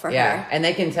real for Yeah. her. And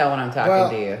they can tell when I'm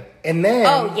talking to you. And then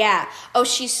Oh yeah. Oh,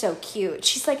 she's so cute.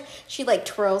 She's like, she like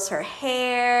twirls her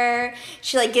hair.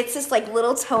 She like gets this like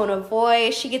little tone of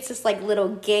voice. She gets this like little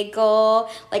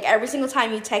giggle. Like every single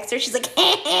time you text her, she's like,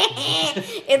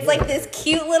 it's like this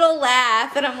cute little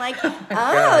laugh. And I'm like,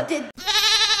 oh,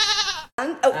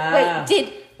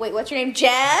 wait, what's your name?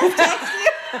 Jeff text you?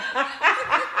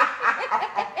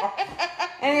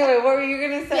 Anyway, what were you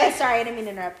going to say? Yeah, sorry, I didn't mean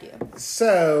to interrupt you.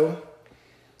 so,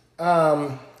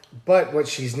 but what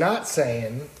she's not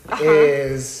saying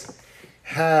is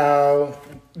how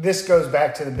this goes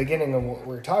back to the beginning of what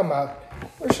we were talking about,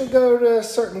 where she'll go to a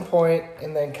certain point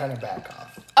and then kind of back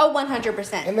off. Oh,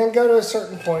 100%. And then go to a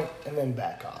certain point and then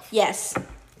back off. Yes,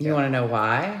 You want to know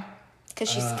why? because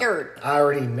she's scared. I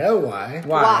already know why.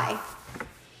 Why?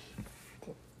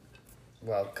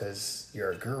 Well, because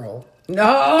you're a girl. No!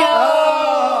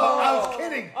 I was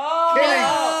kidding. Kidding.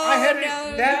 I had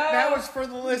no, that was for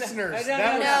the listeners. No,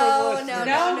 that was no, for the listeners.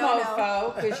 no.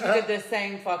 Mofo, because you did the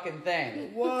same fucking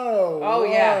thing. Whoa. Oh,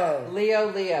 yeah. whoa.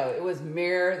 Leo. It was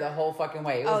mirror the whole fucking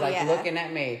way. It was Oh, like yeah. looking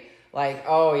at me. Like,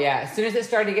 oh, yeah. As soon as it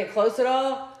started to get close at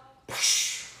all,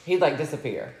 he'd like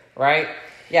disappear, right?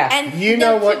 Yeah. And You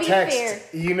know to what be text?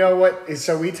 fair- You know what?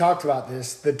 So we talked about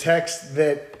this. The text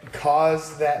that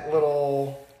caused that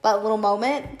little. That little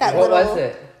moment. That what little. was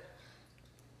it?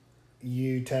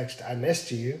 You text. I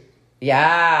missed you.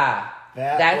 Yeah.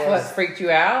 That's was- what freaked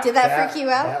you out? Did that freak you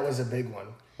out? That was a big one.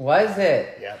 Was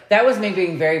it? Yep. That was me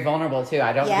being very vulnerable too.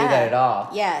 I don't do Yeah. that at all.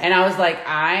 Yeah. And I was like,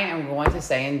 I am going to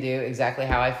say and do exactly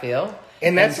how I feel.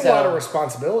 And that's so- a lot of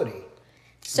responsibility.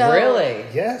 So Really?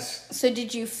 Yes. So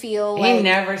did you feel He like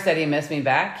never said he missed me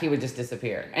back. He would just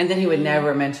disappear. And then he would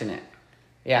never mention it.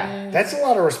 Yeah. That's a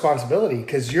lot of responsibility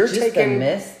because you're Just taking. the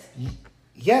missed.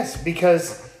 Yes,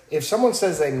 because if someone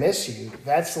says they miss you,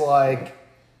 that's like,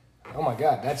 oh my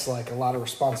God, that's like a lot of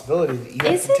responsibility that you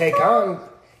have Is to it take though? on.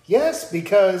 Yes,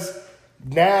 because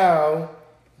now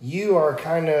you are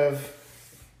kind of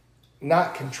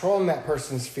not controlling that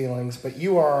person's feelings, but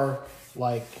you are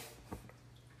like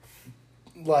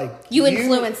you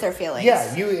influence their feelings?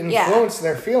 Yeah, you influence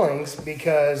their feelings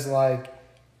because like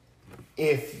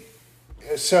let's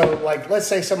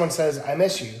say someone says I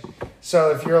miss you.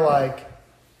 So if you're like,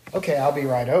 okay, I'll be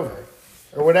right over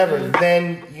or whatever,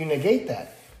 then you negate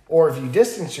that. Or if you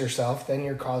distance yourself, then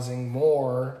you're causing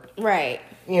more, Right.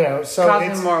 so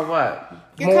Causing it's more what?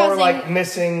 You're more causing- like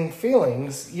missing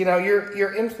feelings.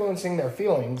 You're influencing their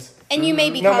feelings And you may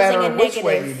be no causing matter a which negative.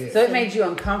 way you do. So it made you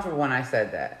uncomfortable when I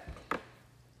said that.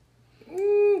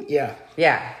 Yeah.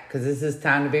 Yeah, because this is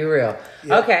time to be real.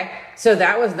 Yeah. Okay, so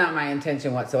that was not my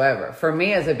intention whatsoever. For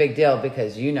me, it's a big deal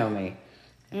because you know me.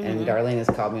 And Darlene has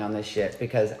called me on this shit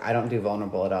because I don't do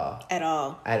vulnerable at all. At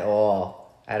all. At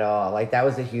all. At all. Like, that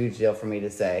was a huge deal for me to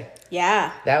say.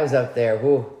 Yeah. That was up there.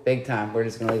 Woo, big time. We're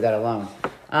just going to leave that alone.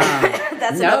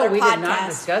 That's no, another we podcast. did not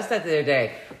discuss that the other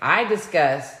day. I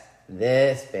discussed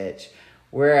this bitch.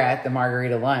 We're at the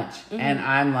margarita lunch, and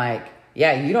I'm like,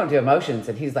 yeah, you don't do emotions.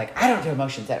 And he's like, I don't do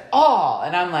emotions at all.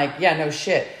 And I'm like, yeah, no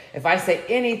shit. If I say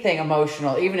anything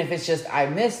emotional, even if it's just, I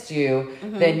missed you,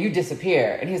 then you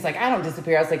disappear. And he's like, I don't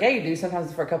disappear. I was like, yeah, you do.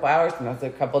 Sometimes for a couple hours, sometimes for a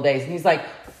couple of days. And he's like,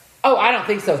 oh, I don't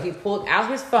think so. He pulled out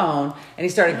his phone and he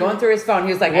started going through his phone.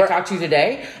 He was like, I talked to you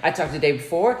today. I talked the day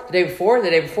before, the day before, the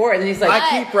day before. And then he's like,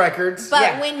 I keep records. But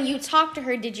Yeah. when you talked to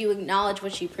her, did you acknowledge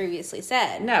what she previously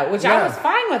said? no, which Yeah. I was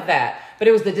fine with that. But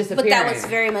it was the disappearing. But that was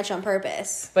very much on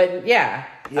purpose. But yeah.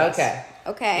 Yes. Okay.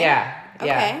 Okay. Yeah.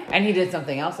 Yeah. Okay. And he did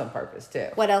something else on purpose too.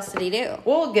 What else did he do?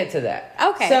 We'll get to that.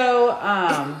 Okay.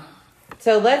 So,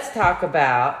 so let's talk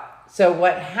about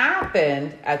what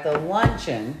happened at the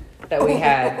luncheon that we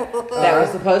had that was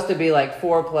supposed to be like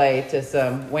foreplay to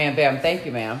some wham bam thank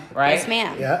you ma'am, right? Yes,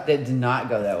 ma'am. Yeah. That did not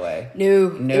go that way. No.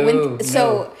 No,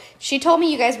 So she told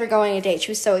me you guys were going on a date.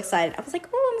 She was so excited. I was like,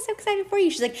 oh, I'm so excited for you.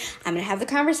 She's like, I'm going to have the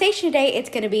conversation today. It's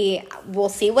going to be, we'll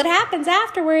see what happens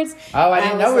afterwards. Oh, I And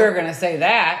didn't was know we were like, going to say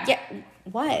that. Yeah.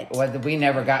 What? We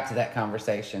never got to that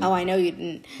conversation. Oh, I know you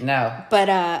didn't. No. But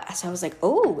so I was like,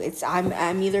 oh,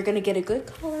 I'm either gonna get a good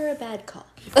call or a bad call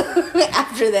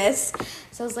after this.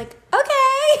 So I was like,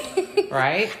 okay.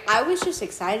 Right? I was just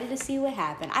excited to see what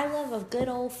happened. I love a good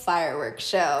old fireworks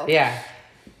show. Yeah.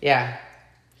 Yeah.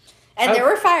 And there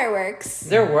were fireworks.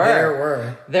 There were. There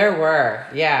were. There were.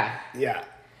 Yeah. Yeah.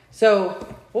 So,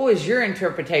 what was your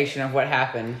interpretation of what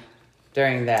happened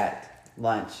during that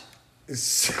lunch?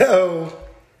 So,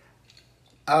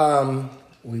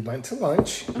 we went to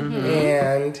lunch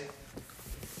and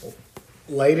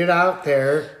laid it out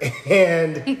there.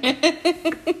 And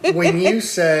when you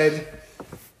said,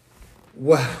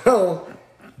 well,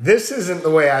 this isn't the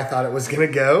way I thought it was going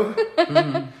to go,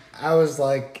 I was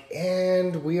like,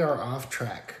 and we are off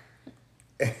track.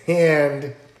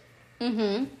 And,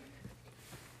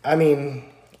 I mean,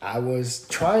 I was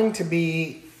trying to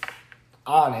be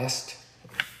honest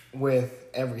with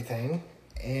everything,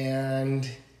 and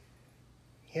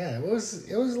yeah, it was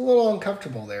a little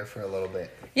uncomfortable there for a little bit.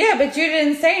 Yeah, but you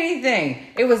didn't say anything.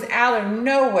 It was out of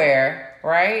nowhere,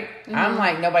 right? I'm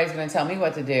like, nobody's going to tell me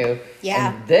what to do.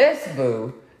 Yeah. And this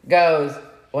boo goes,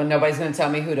 well, nobody's going to tell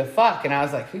me who to fuck. And I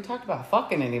was like, who talked about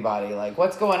fucking anybody? Like,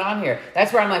 what's going on here?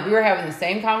 That's where I'm like, we were having the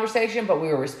same conversation, but we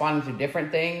were responding to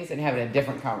different things and having a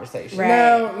different conversation.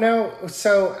 Right. No.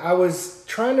 So I was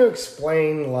trying to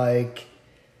explain like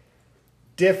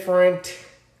different,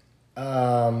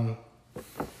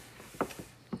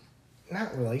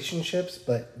 not relationships,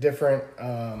 but different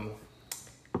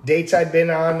dates I'd been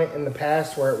on in the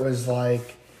past where it was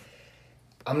like,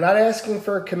 I'm not asking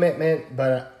for a commitment,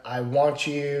 but I want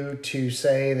you to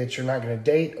say that you're not going to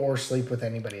date or sleep with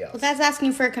anybody else. Well, that's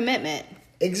asking for a commitment.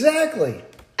 Exactly.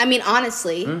 I mean,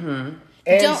 honestly, And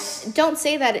don't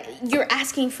say that. You're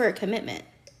asking for a commitment.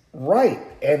 Right.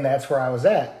 And that's where I was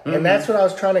at. And that's what I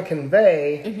was trying to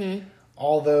convey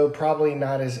although probably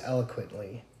not as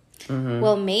eloquently.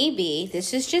 Well, maybe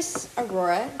this is just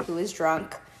Aurora, who is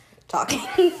drunk, talking.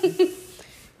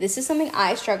 This is something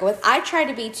I struggle with. I try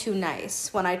to be too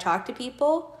nice when I talk to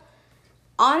people.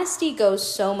 Honesty goes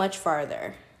so much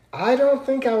farther. I don't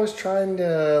think I was trying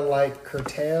to like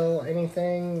curtail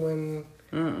anything when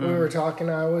we were talking.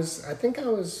 I think I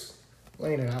was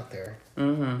laying it out there.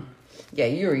 Yeah,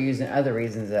 you were using other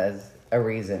reasons as a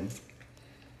reason.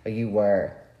 But you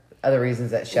were. Other reasons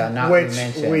that shall not be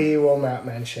mentioned. Which we will not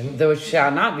mention. Those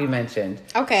shall not be mentioned.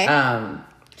 Okay.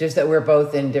 Just that we're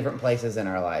both in different places in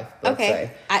our life. Let's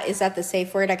Okay. say. Is that the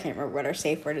safe word? I can't remember what our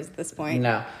safe word is at this point.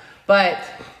 No. But,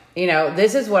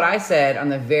 this is what I said on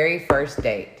the very first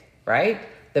date, right?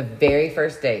 The very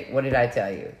first date. What did I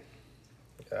tell you?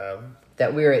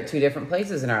 That we were at two different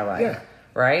places in our life. Yeah.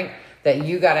 Right? That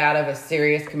you got out of a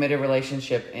serious committed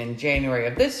relationship in January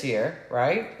of this year,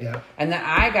 right? Yeah. And that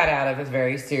I got out of a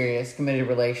very serious committed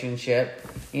relationship,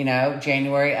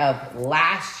 January of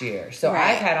last year. So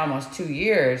Right. I've had almost 2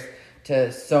 years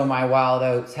to sow my wild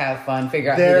oats, have fun,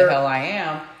 figure out who the hell I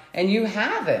am. And you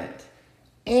haven't.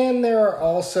 And there are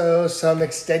also some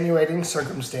extenuating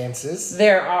circumstances.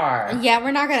 There are. Yeah, we're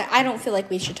not going to... I don't feel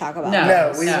like we should talk about No.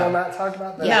 that. No, we will not talk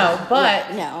about that. No,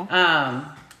 but... No.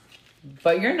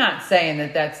 But you're not saying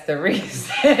that that's the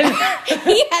reason. He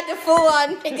had to full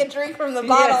on take a drink from the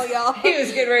bottle, Yes, y'all. He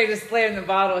was getting ready to slam the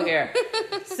bottle here.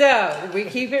 So we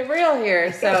keep it real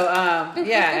here. So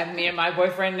and me and my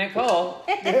boyfriend Nicole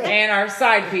and our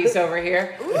side piece over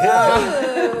here.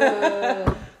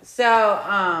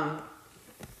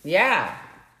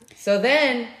 So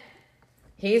then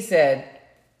he said,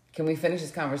 "Can we finish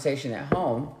this conversation at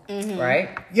home?"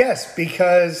 Right? Yes,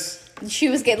 because She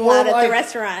was getting loud at the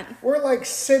restaurant. we're like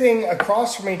sitting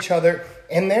across from each other,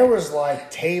 and there was like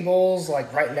tables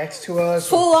like right next to us.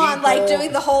 Full with on, like people.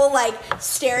 doing the whole like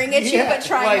staring at you, Yeah, but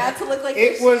trying not to look like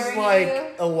it they're was staring like at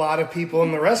you. a lot of people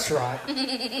in the restaurant,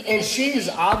 and she's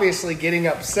obviously getting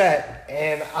upset,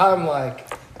 and I'm like,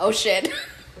 Oh shit.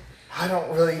 I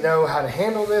don't really know how to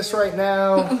handle this right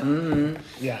now.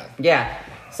 Yeah. Yeah.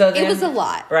 So then, It was a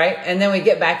lot. right? And then we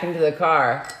get back into the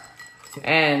car,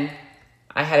 and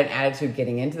I had an attitude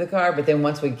getting into the car, but then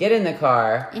once we get in the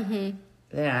car,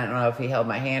 then I don't know if he held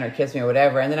my hand or kissed me or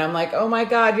whatever, and then I'm like, "Oh my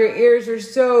God, your ears are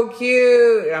so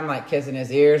cute!" And I'm like kissing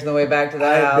his ears on the way back to the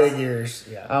I have house. big ears.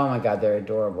 Yeah. Oh my God, they're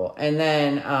adorable. And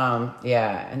then,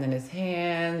 and then his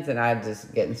hands, and I'm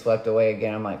just getting swept away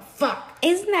again. I'm like, "Fuck."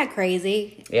 Isn't that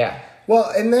crazy? Yeah. Well,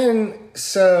 and then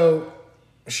so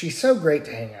she's so great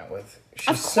to hang out with. She's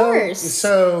Of course.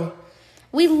 So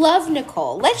We love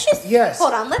Nicole. Let's just Yes.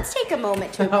 hold on. Let's take a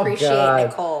moment to Oh, appreciate God.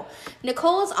 Nicole.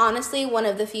 Nicole is honestly one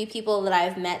of the few people that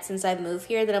I've met since I've moved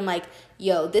here that I'm like,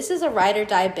 yo, this is a ride or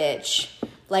die bitch.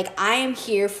 Like, I am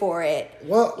here for it.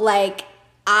 Well- like,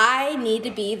 I need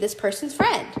to be this person's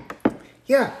friend.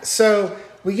 yeah. So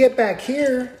we get back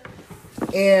here,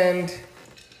 and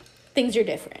Things are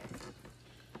different.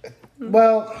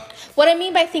 well, What I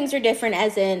mean by things are different,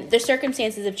 as in the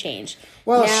circumstances have changed.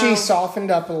 well, Now- she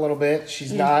softened up a little bit.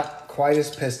 She's not quite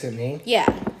as pissed at me.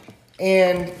 Yeah.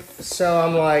 And so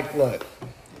I'm like, look,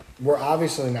 we're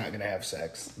obviously not going to have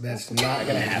sex. That's not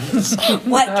going to happen.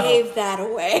 What gave that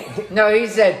away? No, he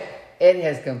said it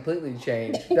has completely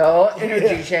changed. The whole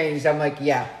energy changed. I'm like,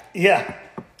 yeah. Yeah.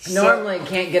 Normally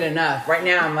can't get enough. Right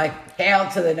now, I'm like,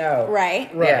 hell to the no. Right.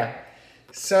 Yeah.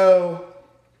 So,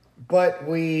 but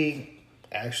we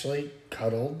actually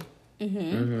cuddled.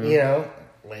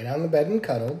 Laid on the bed and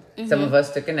cuddled. Some of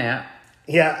us took a nap.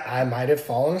 Yeah, I might have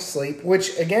fallen asleep,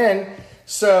 which again,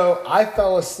 so I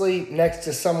fell asleep next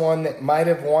to someone that might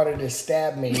have wanted to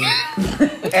stab me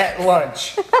at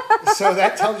lunch. So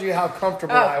that tells you how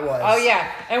comfortable I was. Oh,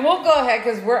 yeah. And we'll go ahead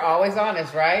because we're always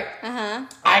honest, right? Uh-huh.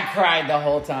 I cried the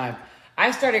whole time.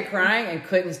 I started crying and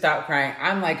couldn't stop crying.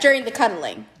 I'm like, During the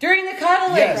cuddling. during the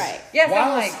cuddling. Yes. Right. Yes, I'm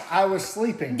Whilst like, I was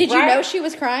sleeping. Did you Right? know she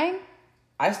was crying?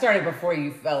 I started before you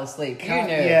fell asleep. You knew.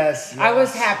 Yes, I was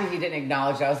yes. happy he didn't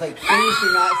acknowledge it. I was like, please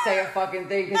do not say a fucking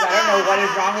thing because I don't know what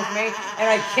is wrong with me and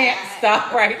I can't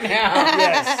stop right now.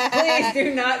 Yes. Please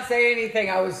do not say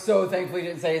anything. I was so thankful he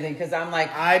didn't say anything because I'm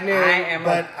like, I knew, I am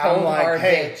but a I'm cold like, hard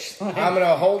hey, bitch. I'm going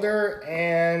to hold her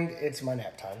and it's my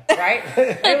nap time. Right?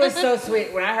 It was so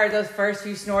sweet. When I heard those first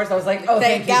few snores, I was like, oh,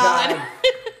 Thank thank you, God. God.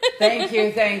 Thank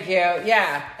you.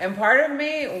 Yeah. And part of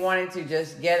me wanted to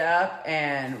just get up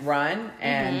and run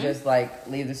and just like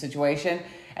leave the situation.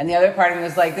 And the other part of me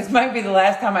was like, this might be the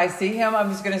last time I see him. I'm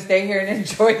just going to stay here and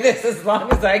enjoy this as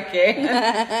long as I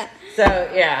can. So,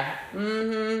 yeah.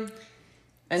 And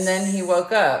then he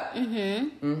woke up.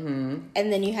 And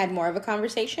then you had more of a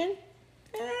conversation?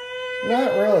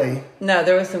 Not really. No,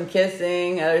 there was some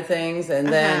kissing, other things, and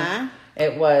then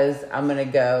it was, I'm going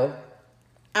to go.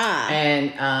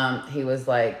 And he was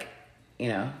like, you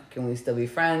know, can we still be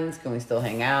friends? Can we still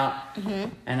hang out? Mm-hmm.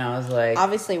 And I was like...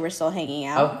 Obviously, we're still hanging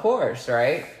out. Of course,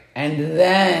 right? And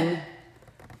then...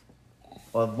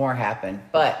 Well, more happened.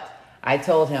 But I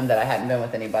told him that I hadn't been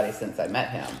with anybody since I met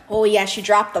him. Oh, yeah, she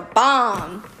dropped the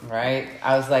bomb. Right?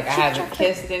 I was like, I haven't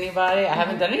kissed anybody. I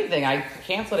haven't done anything. I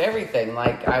canceled everything.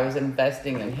 Like, I was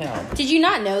investing in him. Did you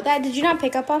not know that? Did you not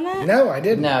pick up on that? No, I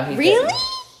didn't. No, he Really? didn't.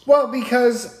 Well,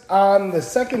 because on the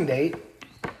second date,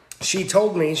 she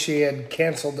told me she had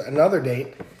canceled another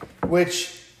date,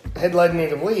 which had led me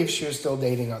to believe she was still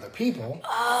dating other people.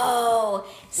 Oh,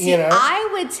 see, You know? I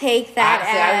would take that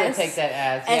I would take that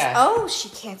as, yeah. oh, she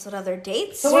canceled other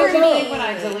dates. So what for did you me. think when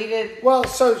I deleted? Well,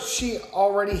 so she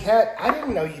already had... I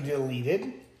didn't know you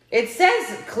deleted. It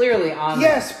says clearly on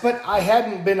Yes, but I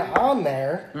hadn't been on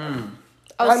there.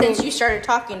 Oh, I since mean- you started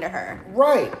talking to her.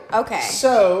 Right. Okay.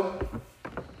 So,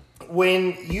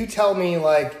 when you tell me,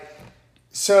 like...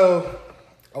 So,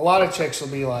 a lot of chicks will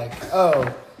be like,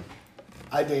 oh...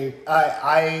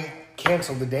 I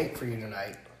canceled the date for you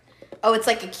tonight. Oh, it's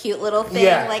like a cute little thing.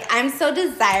 Yeah. Like, I'm so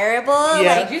desirable.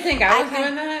 Yeah. Like, Did you think I was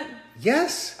doing that?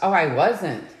 Yes, Oh, I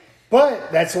wasn't.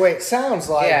 but that's the way it sounds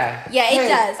like. Yeah. Yeah, it "Hey,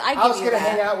 does. I give was you gonna that.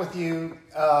 hang out with you,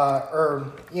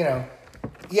 or, you know,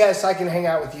 yes, I can hang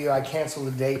out with you. I canceled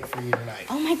the date for you tonight.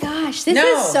 Oh my gosh, this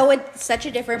No. is such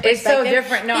a different It's perspective. so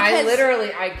different. No, I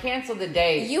because I canceled the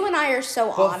date. You and I are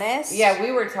so honest. Yeah,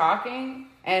 we were talking,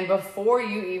 and before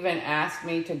you even asked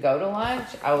me to go to lunch,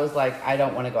 I was like, I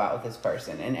don't want to go out with this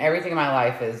person. And everything in my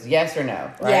life is yes or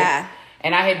no, right? Yeah.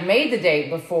 And I had made the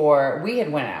date before we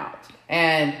had went out.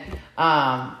 And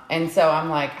so I'm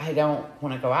like, I don't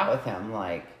want to go out with him.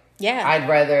 Like, Yeah. I'd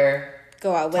rather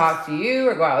Go out with talk to you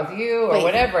or go out with you or Wait,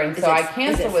 whatever. And is so it- I is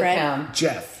canceled it with Fred? him.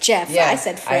 Jeff. Jeff. Yes, I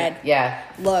said Fred. Yeah.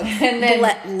 Look. And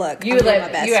then look. you I'm doing my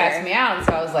best you here. asked me out, and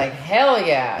so I was like, hell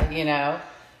yeah, you know.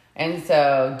 And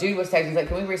so dude was texting, he's like,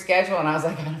 can we reschedule? And I was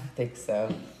like, I don't think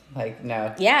so. Like,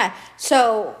 no. Yeah.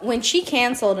 So when she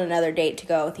canceled another date to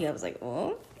go with you, I was like,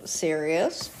 oh,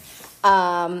 serious.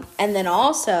 And then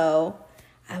also,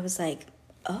 I was like,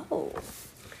 oh.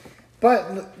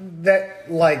 But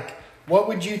that, like, what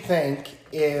would you think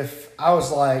if I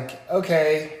was like,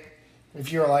 okay,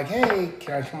 if you were like, hey,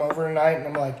 can I come over tonight? And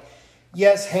I'm like,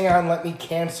 yes, hang on, let me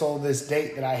cancel this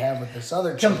date that I have with this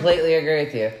other chick. Completely agree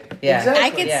with you. Yeah. Exactly. I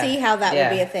could Yeah. see how that Yeah.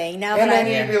 would be a thing. Now And that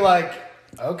then I you'd be like,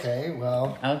 okay,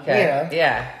 well, Okay.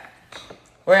 Yeah.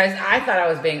 Whereas I thought I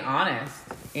was being honest,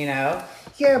 you know?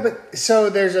 Yeah, but so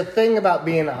there's a thing about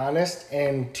being honest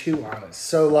and too honest.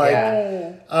 So like,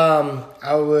 Yeah.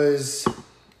 I was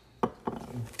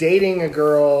dating a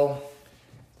girl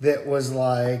that was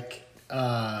like,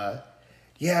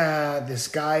 yeah, this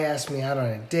guy asked me out on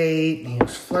a date and he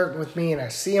was flirting with me and I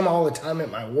see him all the time at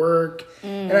my work.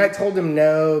 And I told him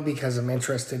no because I'm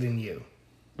interested in you.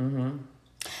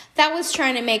 that was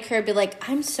trying to make her be like,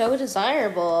 I'm so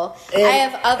desirable. And- I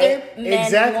have other and- men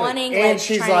exactly. wanting, and like,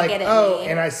 she's trying like, to get at oh, me.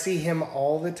 and I see him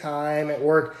all the time at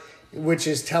work, which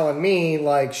is telling me,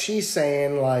 like, she's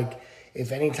saying, like,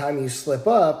 if anytime you slip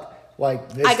up, like,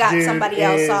 this I got dude somebody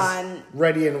else is on-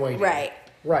 ready and waiting. Right.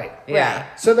 Right. Yeah.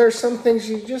 Right. So there's some things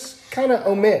you just kind of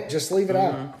omit, just leave it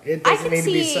out. It I doesn't can need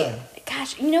to be see, said.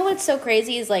 gosh, you know what's so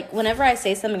crazy is like whenever I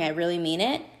say something, I really mean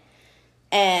it.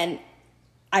 And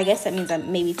I guess that means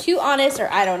I'm maybe too honest or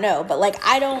I don't know. But like,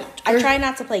 I try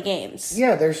not to play games.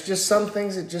 Yeah, there's just some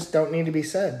things that just don't need to be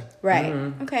said. Right.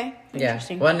 Okay. Yeah.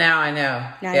 Interesting. Well, now I know.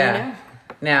 Now you yeah. know.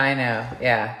 Now I know.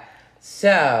 Yeah.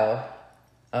 So,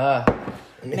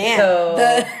 Man,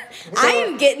 So- I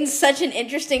am getting such an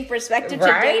interesting perspective to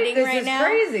right? dating This right is now.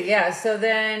 crazy. Yeah. So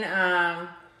then,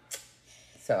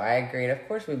 so I agreed. Of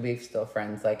course, we'd be still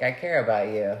friends. Like, I care about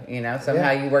you. You know,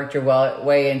 somehow Yeah. you worked your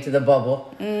way into the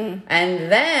bubble. And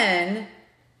then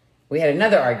we had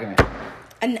another argument.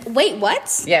 And wait,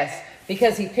 what? Yes.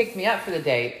 Because he picked me up for the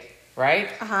date, right?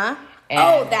 Uh-huh. And-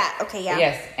 Oh, that. Okay, yeah.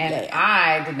 Yes. And Yeah, yeah.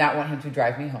 I did not want him to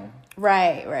drive me home.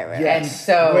 Right. And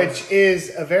so- which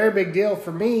is a very big deal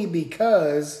for me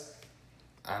because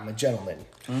I'm a gentleman.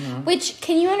 Which,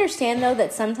 can you understand, though,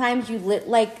 that sometimes you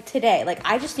like today, like,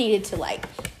 I just needed to, like,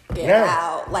 get No.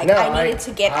 out. Like, No, I needed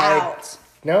to get out.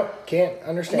 Nope, can't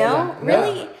understand No? that.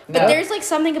 Really? But No. there's, like,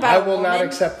 something about I a will woman. not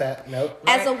accept that. Nope.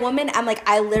 As a woman, I'm like,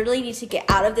 I literally need to get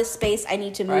out of this space. I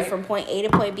need to move Right. from point A to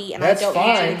point B, and That's I don't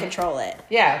need you fine. to control it.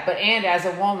 Yeah, but and as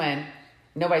a woman,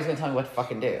 nobody's gonna tell me what to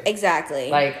fucking do. Exactly.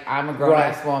 Like, I'm a grown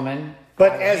ass woman.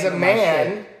 But I as a handle my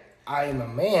man, shit. I am a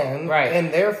man. Right.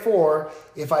 And therefore,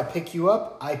 if I pick you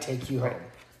up, I take you home.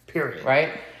 Period.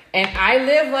 Right? And I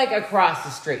live like across the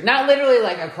street. Not literally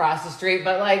like across the street,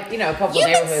 but like, you know, a couple You've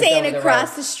neighborhoods been saying over across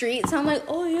the the street, so I'm like,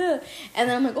 oh yeah. And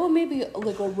then I'm like, oh, maybe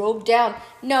like a rope down.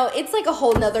 No, it's like a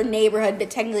whole nother neighborhood,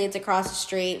 but technically it's across the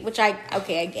street, which I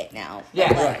get now.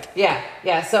 Yeah, Like,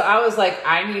 yeah. So I was like,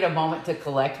 I need a moment to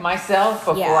collect myself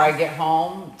before Yeah. I get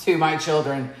home to my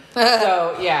children.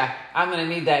 So yeah, I'm gonna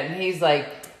need that. And he's like,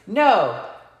 no,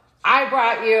 I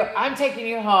brought you. I'm taking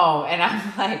you home. And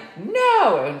I'm like,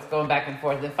 no. And it's going back and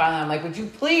forth. And finally, I'm like, would you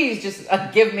please just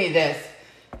give me this?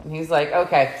 And he's like,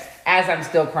 okay. As I'm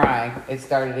still crying, it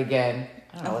started again.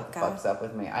 I don't know what the fuck's up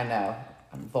with me. I know.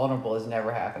 I'm vulnerable is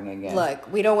never happening again.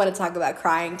 Look, we don't want to talk about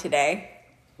crying today.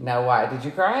 No, why? Did you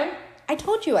cry? I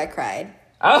told you I cried.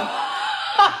 Oh.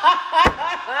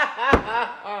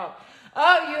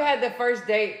 Oh, you had the first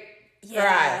date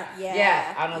cry.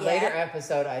 Yeah. On a later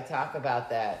episode, I talk about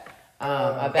that.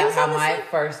 About was how on the my same-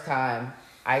 first time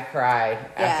I cried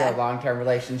after Yeah. a long-term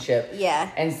relationship. Yeah.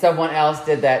 And someone else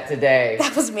did that today.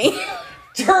 That was me.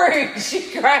 During,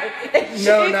 she cried. And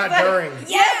No, she's not like, during.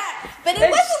 Yeah, but it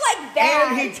wasn't like that.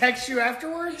 And he texts you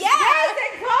afterwards? Yeah. Yes,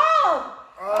 it called.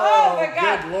 Oh my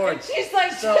God. good Lord. And she's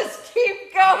like, So, just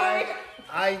keep going.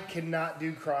 I cannot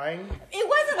do crying, It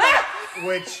wasn't like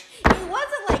which it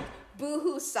wasn't like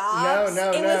boohoo sobs.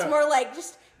 No, It was no. more like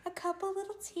just a couple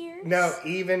little tears. no,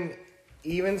 even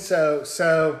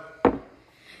so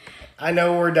I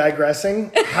know we're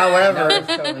digressing. However, It's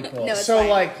totally cool. No, it's so fine.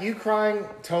 like you crying,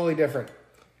 totally different.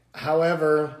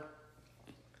 However,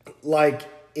 like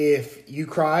if you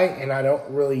cry and I don't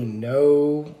really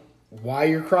know why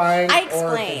you're crying, I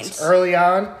or if it's explained. early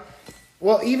on.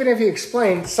 Well, even if you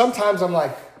explain, sometimes I'm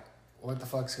like, what the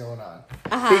fuck's going on?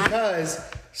 Because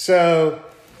so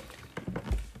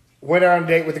went on a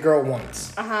date with a girl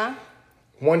once.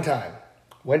 One time,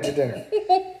 went to dinner.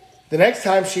 The next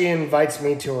time she invites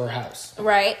me to her house.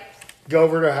 Right. Go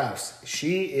over to her house.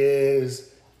 She is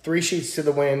 3 sheets to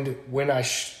the wind when I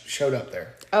showed up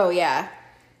there. Oh yeah.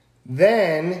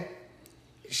 Then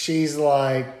she's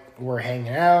like, we're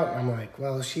hanging out. And I'm like,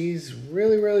 well, she's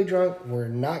really, really drunk. We're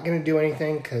not going to do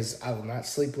anything because I will not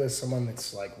sleep with someone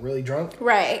that's like really drunk.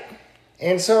 Right.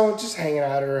 And so just hanging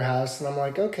out at her house. And I'm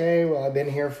like, okay, well, I've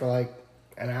been here for like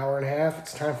an hour and a half.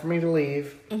 It's time for me to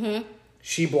leave. Mm-hmm.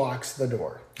 She blocks the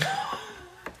door.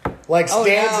 Like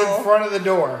stands in front of the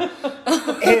door.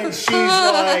 And she's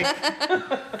like,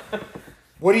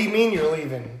 what do you mean you're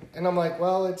leaving? And I'm like,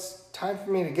 well, it's time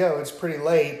for me to go. It's pretty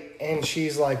late. And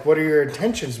she's like, what are your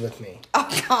intentions with me?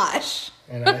 Oh gosh.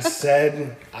 And I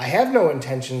said, I have no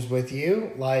intentions with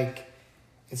you. Like,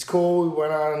 it's cool. We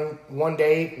went on one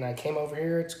date and I came over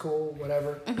here. It's cool,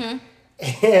 whatever.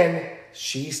 Mm-hmm. And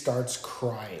she starts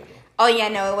crying. Oh yeah,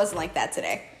 no, it wasn't like that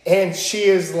today. And she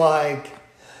is like,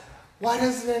 why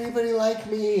doesn't anybody like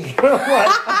me? I'm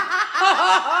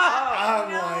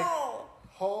like,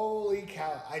 holy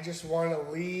cow. I just want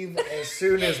to leave as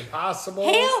soon as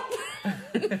possible. Help!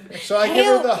 So I give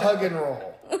her the hug and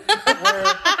roll. Where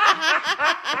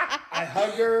I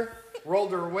hugged her,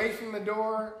 rolled her away from the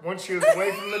door. Once she was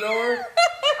away from the door,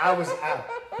 I was out.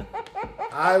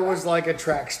 I was like a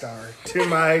track star to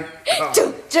my car.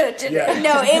 Yeah.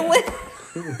 No, it was.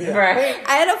 Right?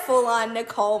 I had a full-on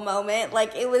Nicole moment.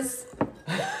 Like it was.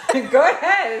 Go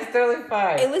ahead. It's totally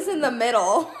fine. It was in the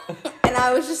middle, and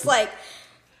I was just like.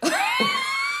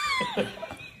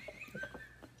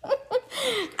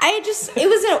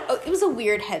 It was a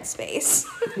weird headspace.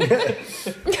 No,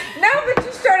 but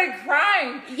you started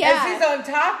crying Yeah. as he's on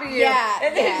top of you. Yeah,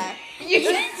 And then yeah. you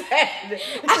said, I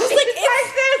was she's like,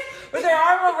 like this with her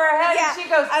arm over her head, Yeah, and she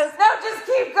goes, I was- no, just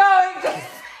keep going.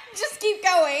 Just keep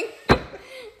going.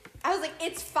 I was like,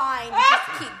 it's fine.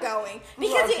 Just keep going.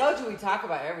 Because I told you we talk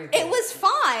about everything. it was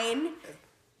fine.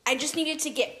 I just needed to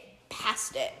get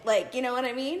past it. Like, you know what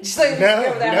I mean? Just like, No,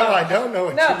 give that no, up. I don't know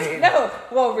what No, you mean. no.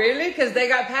 Well, really? Because they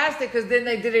got past it because then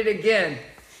they did it again.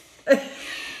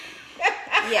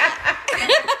 Yeah.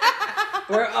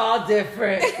 We're all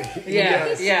different.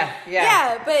 Yes.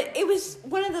 Yeah, but it was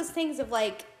one of those things of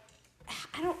like,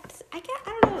 I don't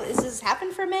know. Does this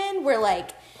happen for men where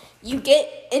like you get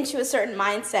into a certain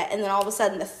mindset and then all of a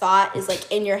sudden the thought is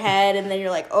like in your head and then you're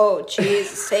like, oh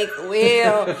Jesus, take the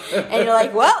wheel, and you're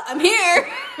like, well, I'm here.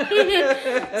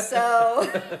 So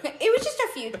it was just a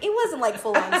few. It wasn't like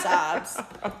full on sobs.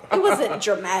 It wasn't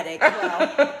dramatic.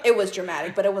 Well, it was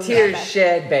dramatic, but it wasn't Tears that bad.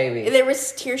 shed, baby. There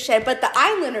was tears shed, but the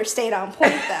eyeliner stayed on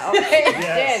point though.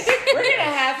 Yes. We're going to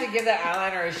have to give that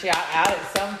eyeliner a shout out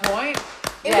at some point.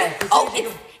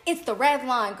 It's the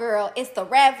Revlon, girl. It's the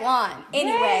Revlon.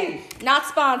 Anyway, not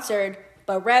sponsored,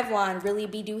 but Revlon really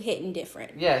be do hitting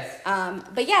different. Yes.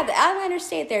 But yeah, the eyeliner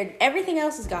stayed there. Everything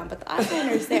else is gone, but the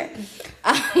eyeliner's there.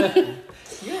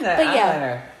 You're that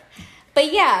eyeliner.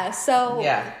 But yeah, so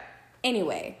Yeah.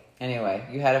 Anyway,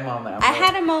 you had a moment. I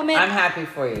had a moment. I'm happy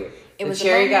for you. It the was a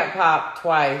cherry moment. got popped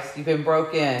twice. You've been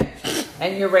broke in,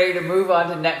 and you're ready to move on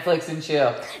to Netflix and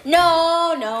chill.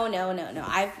 No.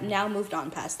 I've now moved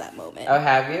on past that moment. Oh,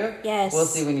 have you? Yes. We'll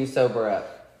see when you sober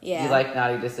up. Yeah. You like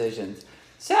naughty decisions.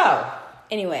 So,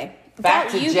 Anyway, back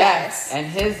about to you Jeff guys. and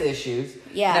his issues.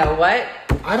 Yeah. You know what?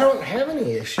 I don't have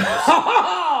any issues.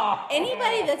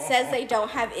 Anybody that says they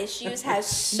don't have issues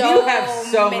has You have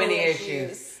so many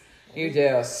issues. You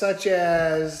do. Such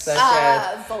as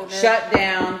Shut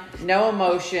down, no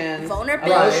emotion,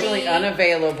 Vulnerability. emotionally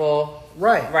unavailable.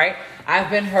 right.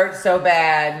 I've been hurt so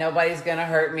bad, nobody's gonna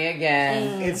hurt me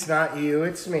again. It's not you,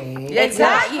 it's me. It's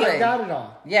not you. I got it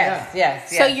all. Yes, Yeah.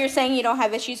 yes. So you're saying you don't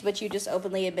have issues, but you just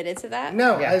openly admitted to that?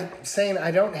 No, Yeah. I'm saying I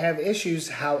don't have issues.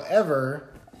 However,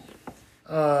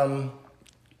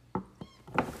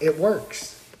 it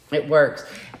works. It works.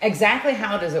 Exactly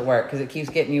how does it work? Because it keeps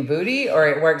getting you booty, or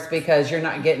it works because you're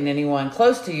not getting anyone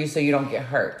close to you so you don't get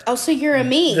hurt? Oh, so you're a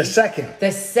me. The second.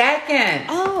 The second.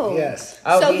 Oh. Yes.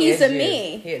 Oh, So he he's is a you.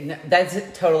 me.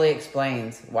 That totally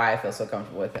explains why I feel so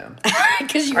comfortable with him.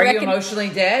 Because you Are reckon... you emotionally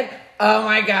dead? Oh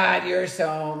my God, you're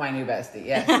so my new bestie.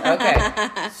 Yes.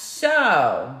 Okay.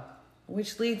 So,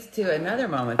 which leads to another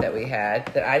moment that we had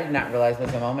that I did not realize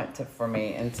was a moment for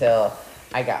me until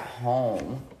I got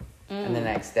home and the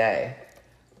next day.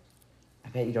 I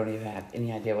bet you don't even have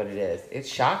any idea what it is. It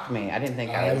shocked me. I didn't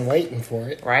think I was... I'm waiting for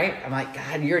it. Right? I'm like,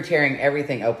 God, you're tearing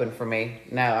everything open for me.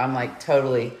 No, I'm like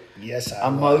totally Yes, I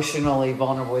emotionally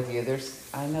vulnerable with you.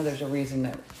 I know there's a reason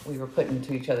that we were put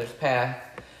into each other's path.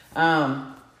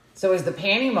 So it was the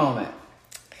panty moment.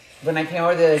 When I came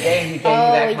over the other day and he gave me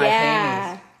back my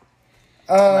panties.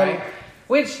 Right?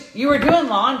 Which you were doing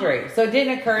laundry. So it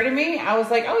didn't occur to me. I was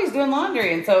like, oh, he's doing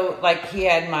laundry. And so like he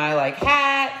had my like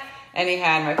hat and he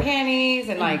had my panties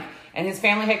and like, and his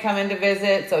family had come in to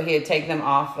visit. So he had taken them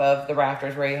off of the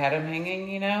rafters where he had them hanging,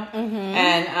 you know?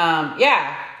 And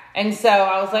yeah. And so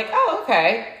I was like, oh,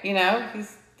 okay. You know,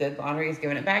 he's did laundry. He's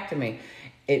giving it back to me.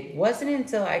 It wasn't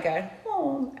until I got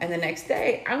home and the next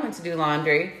day I went to do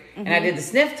laundry and I did the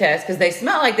sniff test because they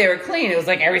smelled like they were clean. It was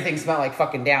like everything smelled like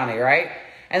fucking Downy, right?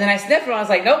 And then I sniffed them. I was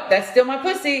like, nope, that's still my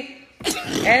pussy.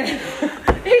 And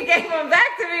he gave them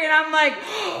back to me and I'm like,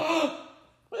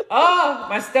 oh,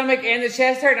 my stomach and the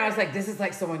chest hurt. And I was like, this is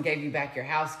like someone gave you back your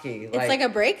house key. It's like a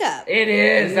breakup. It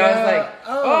is. I was like,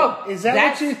 oh. Is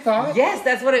that what you thought? Yes,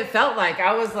 that's what it felt like.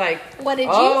 I was like, What did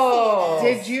you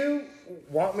see? Did you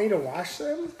want me to wash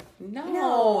them?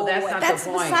 No, that's not that's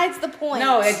the point. besides the point.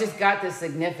 No, it just got the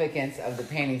significance of the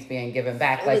panties being given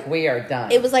back. Like, we are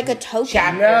done. It was like a token.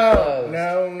 Chapter closed.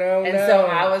 No. And so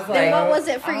I was like, Then what was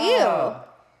it for you?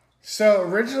 So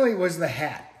originally it was the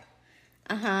hat.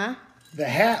 Uh-huh. The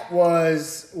hat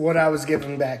was what I was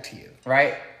giving back to you.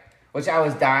 Right? Which I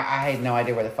was dying. I had no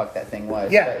idea where the fuck that thing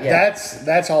was. Yeah, but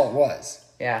that's all it was.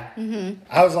 Yeah.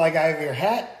 I was like, I have your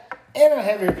hat and I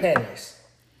have your panties.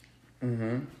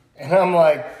 And I'm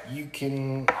like, you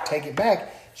can take it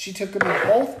back. She took them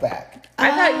both back. I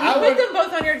thought you put them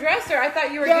both on your dresser. I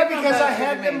thought you were Yeah, giving because them I both to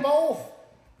had me. them both.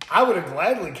 I would have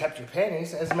gladly kept your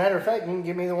panties. As a matter of fact, you can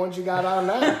give me the ones you got on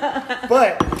now.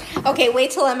 But Okay, wait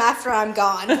till after I'm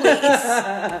gone,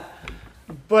 please.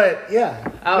 Yeah.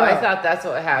 Oh, no, I thought that's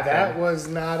what happened. that was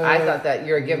not a... I thought that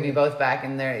you were giving me both back,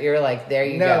 and you're like, there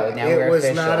you No, go. Now we're it was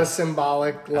official. not a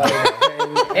symbolic like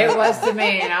thing. It was to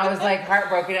me, and I was like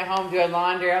heartbroken at home doing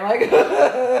laundry. I'm like,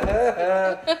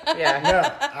 yeah.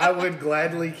 No, I would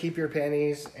gladly keep your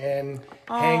panties and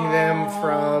hang them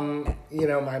from,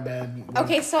 my bed.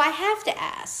 Okay, so I have to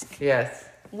ask, Yes.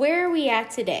 where are we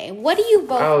at today? What do you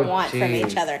both want from geez.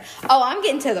 each other? Oh, I'm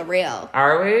getting to the real.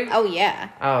 Are we? Oh, yeah.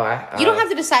 Oh, You don't have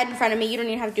to decide in front of me. You don't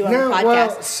even have to do it on No, the podcast.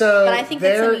 well, so but I think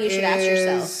that's something you should ask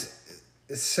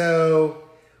yourself. So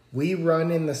we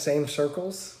run in the same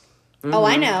circles. Oh,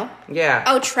 I know. Yeah.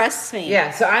 Oh, trust me.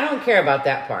 Yeah, so I don't care about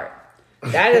that part.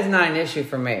 That is not an issue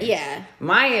for me. Yeah.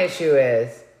 My issue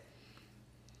is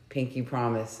pinky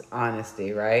promise,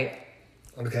 honesty, right?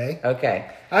 Okay.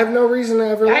 Okay. I have no reason to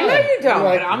ever lie. I know you don't,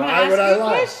 Like, but I'm going to why would ask I you a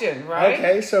lie? question, right?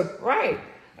 Okay, so Right.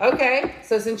 Okay.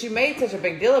 So since you made such a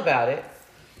big deal about it,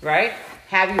 right?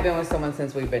 Have you been with someone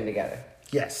since we've been together?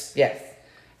 yes. Yes.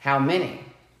 How many?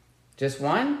 Just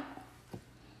one?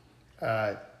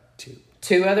 2.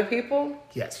 2 other people?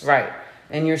 Yes. Right.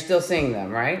 And you're still seeing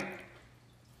them, right?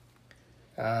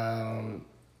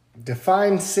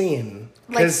 Define seeing.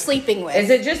 Like 'Cause- sleeping with. Is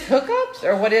it just hookups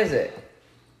or what is it?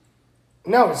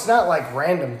 No, it's not like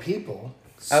random people.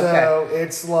 So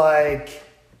it's like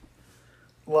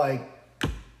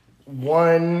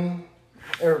one,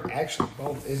 or actually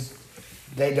both, is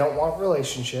they don't want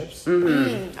relationships.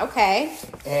 Okay.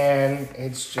 And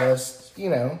it's just,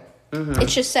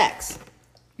 It's just sex.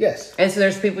 yes. And so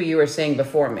there's people you were seeing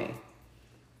before me.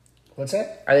 What's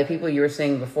that? Are they people you were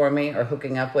seeing before me or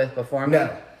hooking up with before me?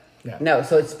 No. No,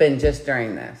 so it's been just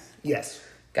during this. Yes.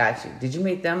 Got you. Did you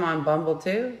meet them on Bumble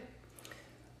too?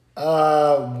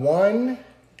 One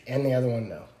and the other one,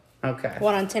 no. Okay.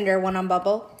 One on Tinder, one on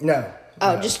Bumble. No.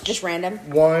 Oh, no. just random.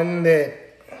 One that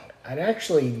I'd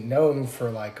actually known for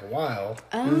like a while,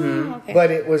 Oh, okay.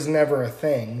 but it was never a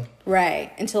thing.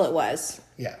 Right, until it was.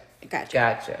 Yeah. Gotcha.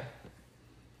 Gotcha.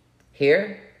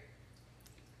 Here?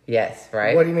 Yes,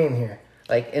 right? What do you mean here?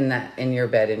 Like in your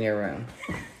bed in your room.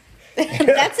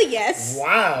 That's a yes.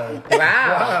 Wow. Wow.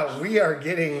 Wow. We are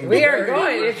getting. We are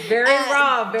going. It's very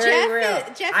raw, very Jeff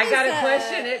real. Jeff I got is, a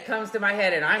question. It comes to my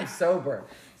head, and I'm sober.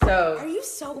 So Are you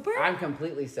sober? I'm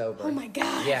completely sober. Oh my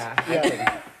god. Yeah, I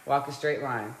can walk a straight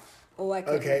line. Oh, I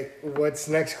couldn't. Okay. What's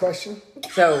next question?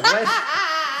 So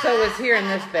it's here in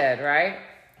this bed, right?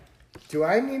 Do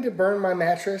I need to burn my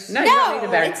mattress? No, you don't need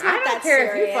to bed. it's not I don't that care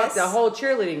if you serious. fuck the whole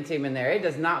cheerleading team in there. It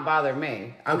does not bother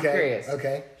me. I'm Okay, curious.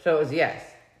 okay. So it was yes.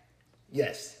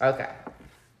 Yes. Okay.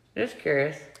 Just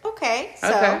curious. Okay, so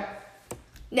Okay.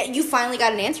 now you finally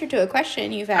got an answer to a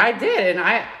question you've had. I did, and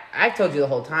I told you the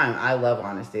whole time. I love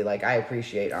honesty. Like I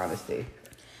appreciate honesty.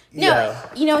 No,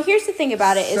 here's the thing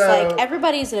about it is So- like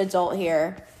everybody's an adult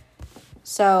here.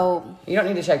 So, You don't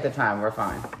need to check the time. We're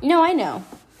fine. no, I know.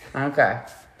 Okay.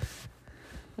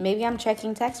 Maybe I'm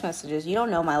checking text messages. You don't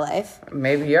know my life.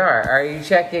 Maybe you are. Are you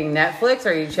checking Netflix or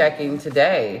are you checking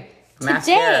Today?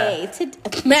 Mascara.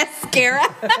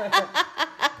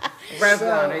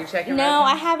 Revlon. Are you checking No, Revlon?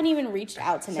 I haven't even reached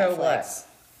out to So Netflix. what?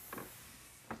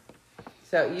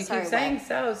 So you Sorry, keep saying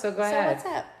what? so go So ahead. what's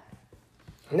up?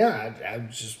 No, I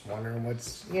was just wondering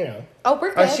what's. Oh,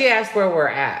 we're good. Oh, she asked where we're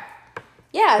at.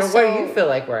 yeah. So, where do you feel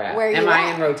like we're at? where Am you I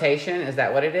at? in rotation? Is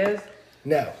that what it is?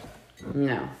 No.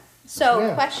 No. So,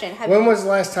 Yeah. question: Have When you? was the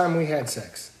last time we had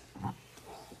sex?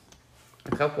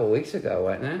 A couple of weeks ago,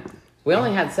 wasn't it? We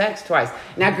only had sex twice.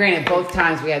 Now, granted, both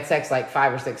times we had sex like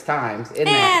 5 or 6 times. Isn't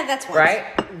that that's once. right?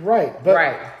 Right, but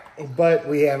Right. but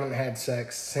we haven't had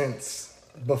sex since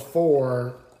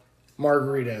before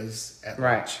margaritas at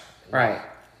Right. lunch. Right.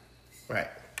 Right.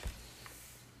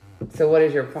 So, what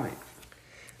is your point?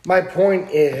 My point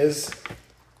is,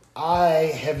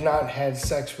 I have not had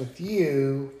sex with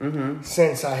you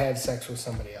since I had sex with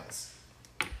somebody else.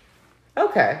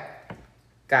 Okay.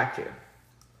 Got you.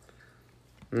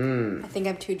 I think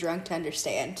I'm too drunk to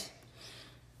understand.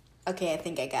 Okay, I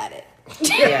think I got it.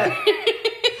 Yeah.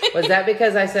 Was that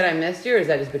because I said I missed you, or is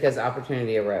that just because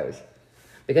opportunity arose?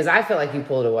 Because I feel like you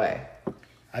pulled away.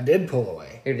 I did pull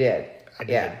away. You did. I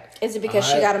did. Yeah. Is it because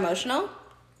she got emotional,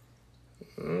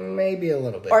 Maybe a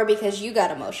little bit. or because you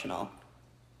got emotional?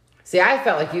 See, I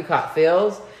felt like you caught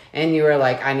feels, and you were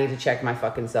like, I need to check my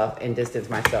fucking self and distance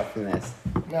myself from this.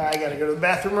 No, I gotta go to the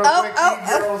bathroom real Oh, quick. oh, You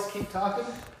oh. girls keep talking.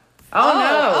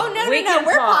 Oh, Oh, no, We no, can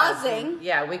we're pause. pausing.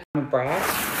 Yeah, we can brag.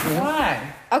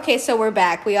 Why? Okay, so we're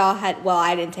back. We all had. Well,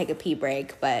 I didn't take a pee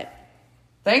break, but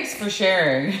Thanks for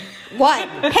sharing. what?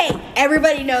 Hey,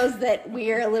 everybody knows that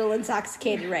we are a little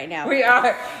intoxicated right now. We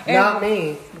are. And Not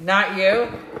me. Not you?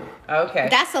 Okay.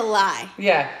 That's a lie.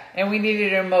 Yeah, and we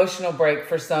needed an emotional break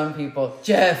for some people.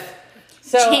 Jeff.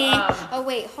 So, Oh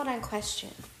wait, hold on. Question.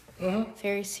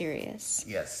 Very serious.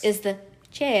 Yes. Is the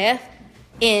Jeff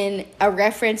in a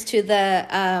reference to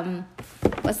the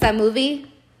what's that movie?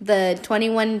 The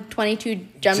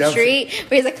 21-22 Jump Jump Street,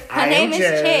 where he's like, her name is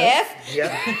Jeff.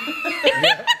 Yep.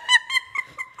 Yep.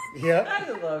 Yep. I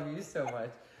love you so much.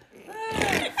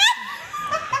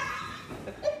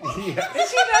 Yeah. Is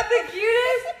she not the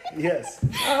cutest? Yes.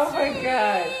 Oh my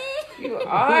god. You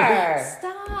are.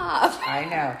 Stop. I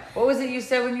know. What was it you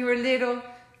said when you were little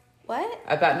What?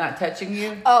 about not touching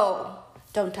you? Oh,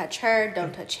 don't touch her,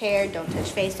 don't touch hair, don't touch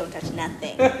face, don't touch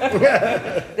nothing.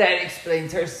 That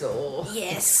explains her soul.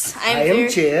 Yes, I am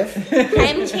Jeff.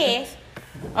 I'm Jeff.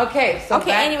 Okay, so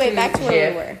Okay, back to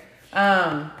where we were.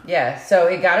 Yeah, so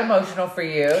it got emotional for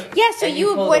you. Yeah, so and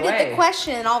you pulled avoided away. the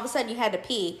question, and all of a sudden you had to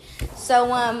pee.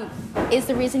 So, is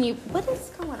the reason you? What is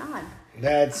going on?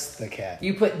 That's the cat.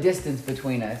 You put distance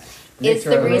between us. Is the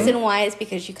literally. reason why is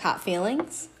because you caught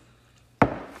feelings?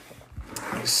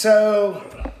 So,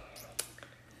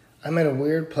 I'm in a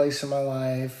weird place in my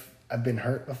life. I've been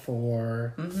hurt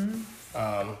before.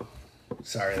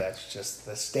 Sorry, that's just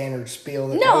the standard spiel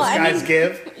that No, most I guys mean-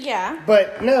 give. Yeah.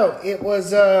 But no, it was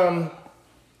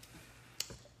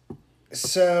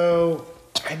so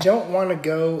I don't want to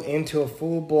go into a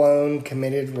full-blown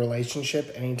committed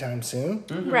relationship anytime soon.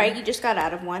 Right, you just got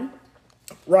out of one.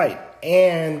 Right.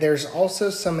 And there's also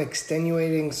some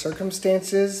extenuating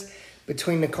circumstances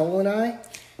between Nicole and I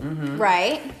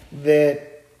Right.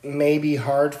 that may be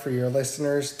hard for your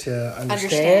listeners to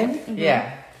understand.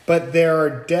 Yeah. But there are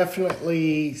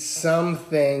definitely some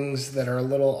things that are a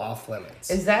little off limits.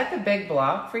 Is that the big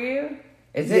block for you?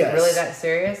 Is it Yes. really that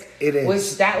serious? It is.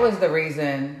 Which that was the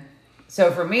reason. So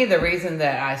for me, the reason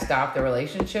that I stopped the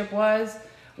relationship was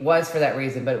for that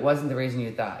reason, but it wasn't the reason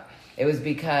you thought. It was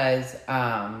because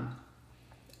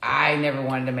I never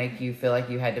wanted to make you feel like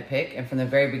you had to pick. And from the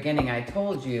very beginning, I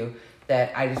told you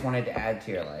that I just wanted to add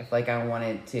to your life. Like I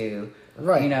wanted to,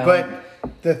 Right. you know. But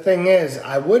the thing is,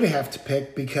 I would have to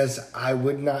pick because I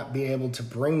would not be able to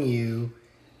bring you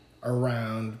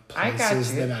around I got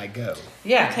places you. that I go.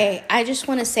 Yeah. Okay, I just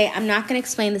want to say, I'm not going to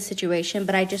explain the situation,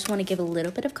 but I just want to give a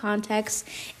little bit of context.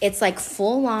 It's like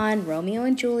full on Romeo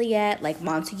and Juliet, like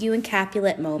Montague and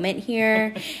Capulet moment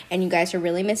here. And you guys are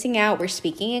really missing out. We're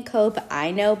speaking in code, but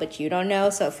I know, but you don't know.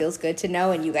 So it feels good to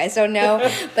know, and you guys don't know.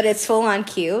 But it's full on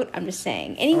cute. I'm just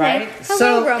saying. Anyway, Right. hello,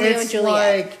 So Romeo it's and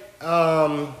Juliet. like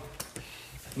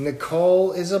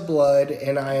Nicole is a blood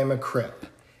and I am a Crip.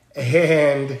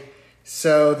 And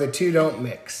so the two don't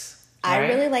mix. I Right.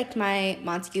 really liked my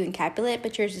Montague and Capulet,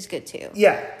 but yours is good too.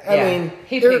 Yeah. I Yeah. mean,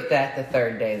 he they're- picked that the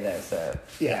third day though, so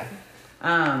Yeah.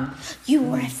 You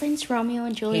referenced Romeo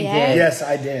and Juliet? did. Yes,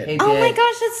 I did. He Oh my did.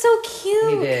 gosh, that's so cute.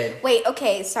 He did. Wait,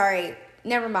 okay, sorry.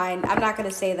 Never mind. I'm not going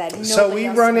to say that. So Nobody we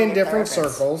else run made in a different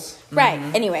reference. circles, Right.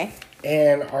 Anyway.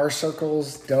 and our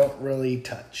circles don't really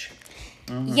touch.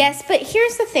 Yes, but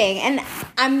here's the thing, and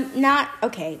I'm not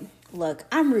okay. Look,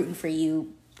 I'm rooting for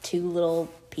you two little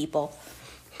people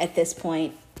at this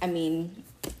point. I mean,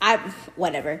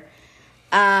 whatever.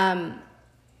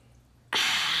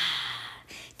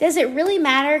 Does it really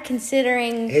matter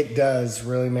considering It does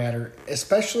really matter,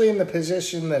 especially in the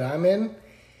position that I'm in.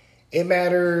 It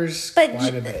matters but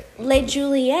quite a bit. Le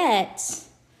Juliet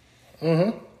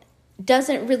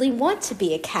doesn't really want to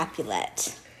be a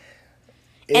Capulet.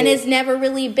 And has never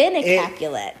really been a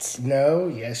Capulet. No,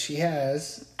 yes, she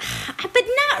has. But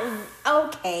not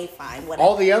okay, fine, whatever.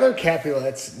 All the other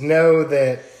Capulets know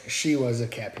that she was a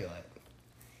Capulet.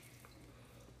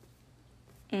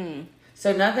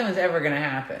 So nothing was ever going to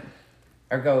happen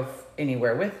or go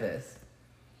anywhere with this.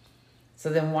 So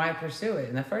then why pursue it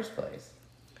in the first place?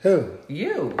 Who?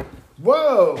 You.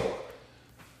 Whoa!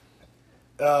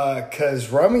 Because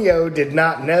Romeo did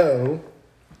not know,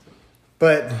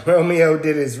 but Romeo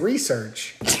did his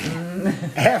research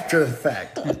after the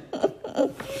fact.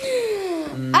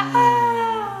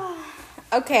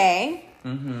 Okay.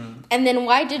 And then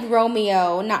why did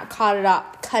Romeo not cut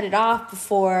it off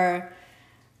before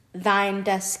thine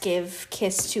dost give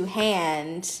kiss to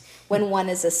hand when one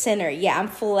is a sinner? Yeah, I'm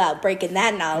full out breaking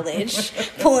that knowledge,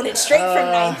 pulling it straight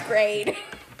from ninth grade.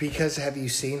 Because have you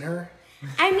seen her?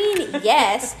 I mean,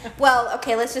 yes. Well,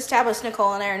 okay, let's establish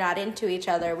Nicole and I are not into each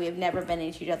other. We have never been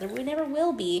into each other. We never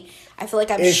will be. I feel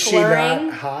like I'm Is she slurring.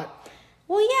 not hot?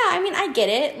 Well, yeah, I mean, I get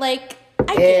it. Like,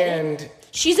 I get And it.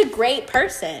 She's a great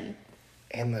person.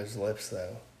 and those lips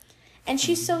though. And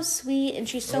she's so sweet and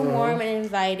she's so warm and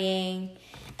inviting.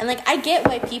 And, like, I get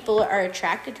why people are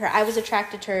attracted to her. I was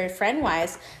attracted to her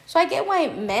friend-wise. So I get why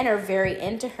men are very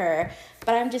into her.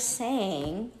 But I'm just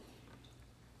saying,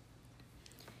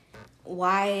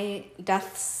 why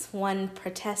doth one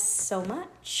protest so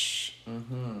much?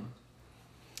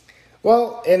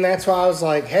 Well, and that's why I was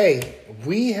like, hey,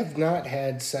 we have not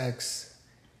had sex,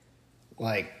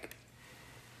 like,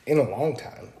 in a long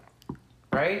time.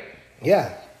 Right?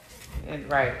 Yeah.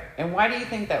 Right. And why do you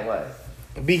think that was?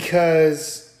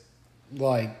 Because,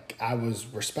 like, I was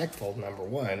respectful, number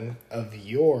one, of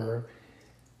your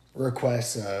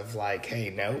requests of, like, hey,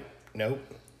 nope,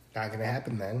 not going to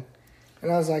happen then.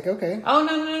 And I was like, okay. Oh,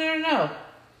 no.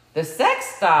 The sex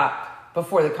stopped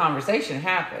before the conversation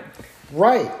happened.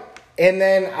 Right. And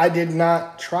then I did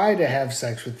not try to have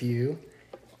sex with you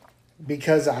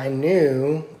because I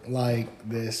knew, like,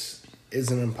 this is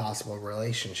an impossible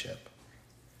relationship.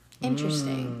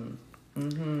 Interesting.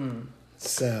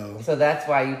 So, So that's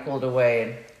why you pulled away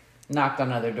and knocked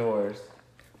on other doors.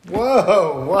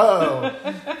 whoa.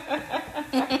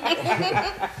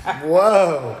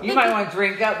 Whoa. You might want to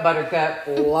drink up, Buttercup.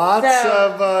 Lots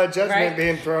So, of judgment right.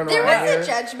 being thrown There around was here. a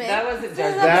judgment. That wasn't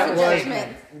There judgment. That was was- a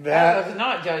judgment. That was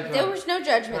not judgment. There was no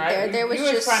judgment Right? there. There was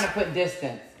you just trying to put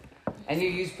distance. And you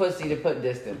use pussy to put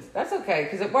distance. That's okay,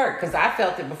 because it worked. Because I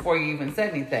felt it before you even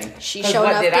said anything. She 'Cause sure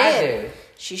what enough did I did. do?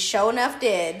 She sure enough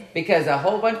did. Because a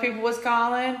whole bunch of people was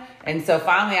calling. And so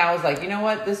finally I was like, you know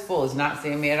what? This fool is not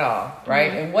seeing me at all. Right?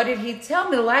 Mm-hmm. And what did he tell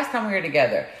me the last time we were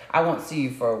together? I won't see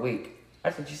you for a week.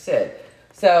 That's what you said.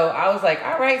 So I was like,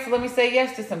 all right, so let me say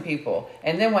yes to some people.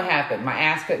 And then what happened? My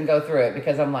ass couldn't go through it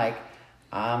because I'm like,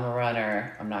 I'm a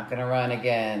runner. I'm not going to run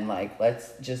again. Like,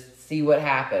 let's just see what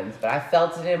happens. But I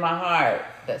felt it in my heart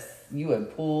that you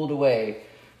had pulled away.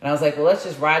 And I was like, well, let's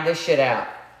just ride this shit out.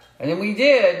 And then we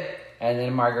did. And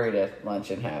then margarita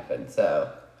luncheon happened.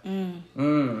 So, and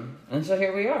so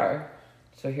here we are.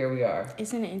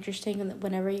 Isn't it interesting that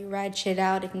whenever you ride shit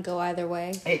out, it can go either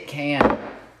way? It can.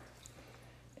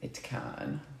 It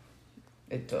can.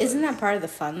 It does. Isn't that part of the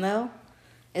fun, though?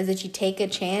 Is that you take a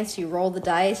chance, you roll the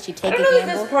dice, you take I a don't know if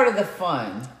gamble? that's part of the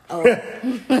fun. Oh,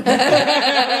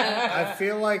 I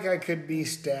feel like I could be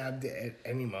stabbed at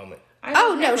any moment.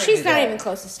 oh no, never she's do not that. even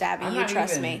close to stabbing I'm you. not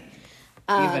Trust even- me.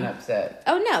 Even upset.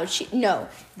 Oh no, no.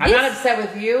 I'm not upset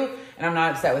with you, and I'm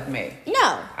not upset with me.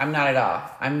 No, I'm not at all.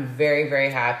 I'm very, very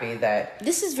happy that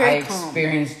this is very I calm.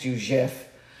 experienced you, Jif.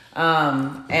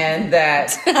 And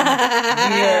that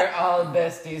we're all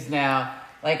besties now.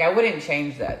 Like, I wouldn't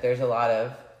change that. There's a lot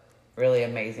of really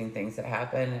amazing things that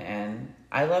happen, and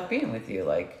I love being with you.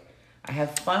 Like, I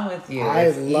have fun with you. I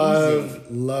It's love,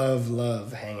 easy.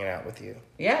 love hanging out with you.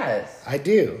 Yes. I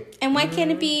do. And why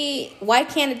can't it be? Why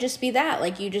can't it just be that?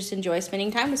 Like you just enjoy spending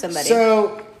time with somebody.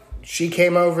 So she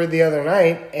came over the other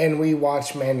night and we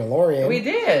watched Mandalorian. We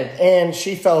did. And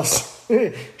she fell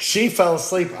asleep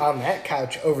on that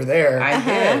couch over there. I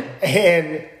did.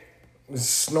 And was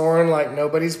snoring like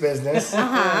nobody's business.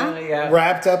 Yeah.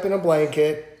 Wrapped up in a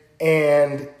blanket.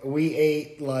 And we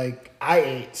ate I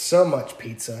ate so much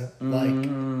pizza.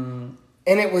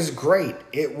 And it was great.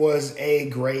 It was a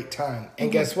great time.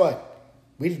 And guess what?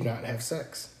 We did not have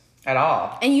sex. At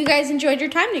all. And you guys enjoyed your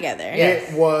time together. Yeah.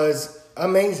 Yes. It was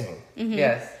amazing.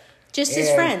 Yes. Just as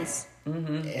And- friends.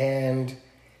 And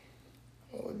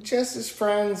just as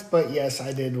friends, but yes,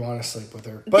 I did want to sleep with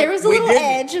her. But There was a we little didn't.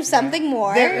 edge of something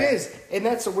more. There is. And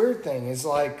that's the weird thing is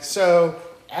so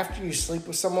after you sleep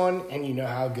with someone and you know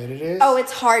how good it is. Oh,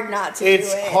 it's hard not to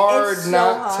it's do it. hard It's so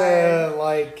not hard.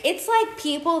 to It's like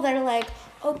people that are like,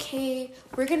 okay,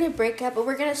 we're gonna break up, but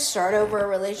we're gonna start over a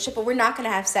relationship, but we're not gonna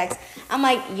have sex. I'm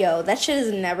like, yo, that shit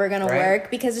is never gonna Right.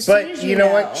 work because as soon as But you you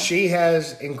know what? She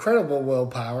has incredible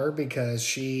willpower because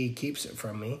she keeps it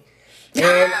from me.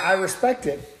 And I respect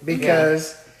it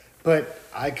because but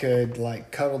I could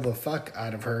cuddle the fuck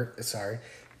out of her. Sorry.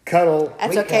 Cuddle.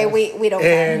 that's okay. cuddle, We don't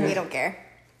care. and We don't care.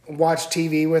 watch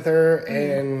TV with her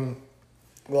and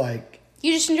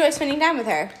You just enjoy spending time with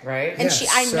her. Right? And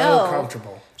I so know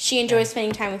comfortable. she enjoys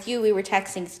spending time with you. We were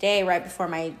texting today, right before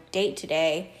my date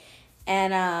today,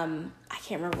 and I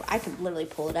can't remember. I could literally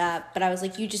pull it up, but I was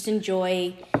like, "You just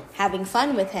enjoy having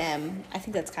fun with him." I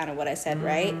think that's kind of what I said,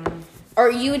 right? Or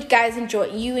you guys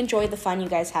enjoy the fun you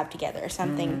guys have together, or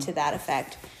something to that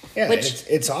effect. Yeah, Which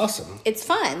it's awesome. it's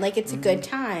fun. Like it's a good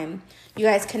time. You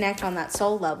guys connect on that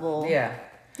soul level. Yeah.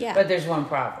 Yeah. But there's one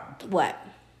problem. What?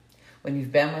 When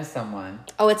you've been with someone,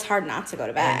 Oh, it's hard not to go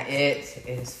to back. and it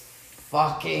is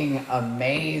fucking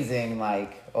amazing.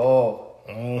 Like, earth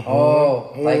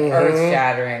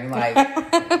shattering. Like,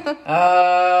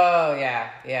 oh,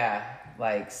 yeah.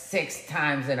 Like 6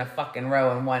 times in a fucking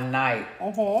row in one night.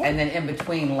 And then in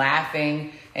between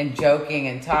laughing and joking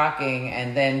and talking,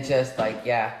 and then just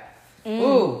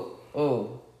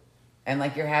ooh.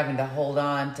 And you're having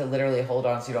to literally hold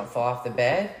on so you don't fall off the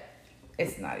bed.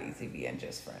 It's not easy being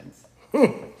just friends.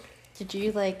 Did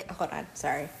you hold on?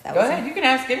 Sorry, that Go was ahead, you can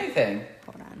ask anything.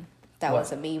 Hold on. That What?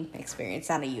 was a me experience,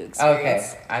 not a you Okay,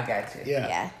 experience. I got you. Yeah.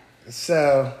 Yeah.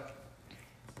 So,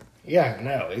 yeah,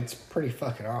 no, it's pretty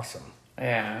fucking awesome.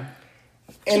 Yeah.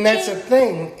 And that's the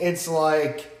thing. It's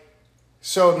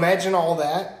so imagine all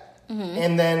that,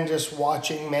 and then just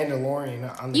watching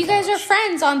Mandalorian on the You guys are couch.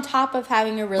 friends on top of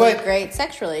having a really But- great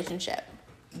sex relationship.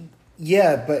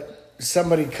 Yeah, but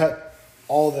somebody cut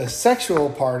all the sexual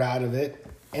part out of it,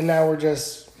 and now we're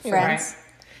just Friends.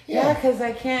 Yeah, because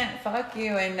I can't fuck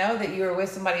you and know that you were with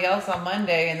somebody else on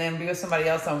Monday and then be with somebody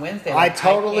else on Wednesday. I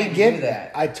totally can't get do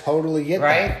that. I totally get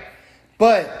Right? that.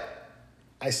 But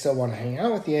I still want to hang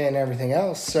out with you and everything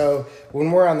else. So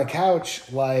when we're on the couch,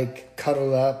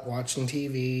 cuddled up, watching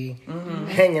TV,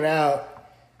 hanging out,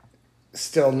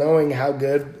 still knowing how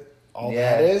good all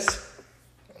that Yes. is,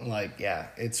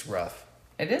 it's rough.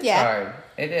 It is Yeah. hard.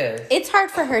 It is. It's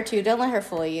hard for her too. Don't let her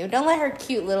fool you. Don't let her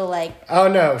cute little Oh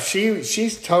no,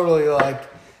 she's totally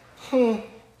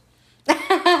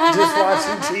Just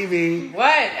watching TV.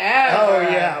 Whatever. Oh,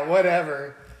 yeah,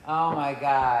 whatever. Oh my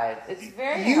God. It's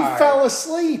very You hard. fell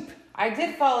asleep. I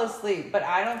did fall asleep, but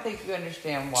I don't think you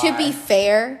understand why. To be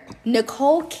fair,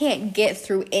 Nicole can't get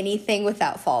through anything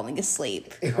without falling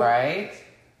asleep. Right?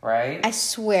 Right? I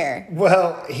swear.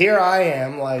 Well, here I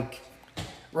am, like,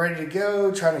 ready to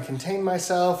go, trying to contain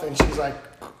myself, and she's like,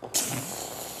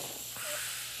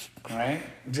 Right?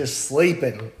 just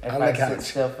sleeping If on I the sit couch.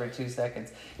 still for 2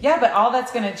 seconds. Yeah, but all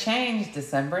that's going to change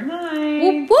December 9th.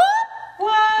 Whoop whoop.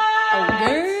 What?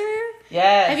 Okay.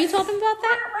 Yes. Have you told him about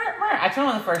that? I told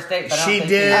him on the first date, but I don't She think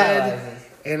did, he realizes.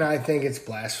 and I think it's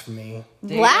blasphemy.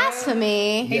 Do you?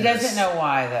 Blasphemy. He Yes. doesn't know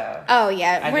why, though. Oh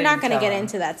yeah, I we're not didn't going to tell get him.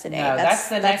 into that today. No, that's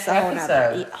the next a whole nother-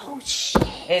 episode. Oh shit.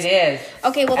 It is.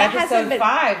 Okay, well, that Episode hasn't been-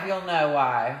 5, you'll know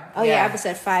why. Oh yeah,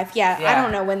 episode 5. Yeah, I Yeah.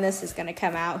 don't know when this is going to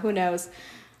come out. Who knows?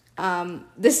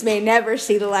 This may never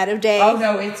see the light of day. Oh,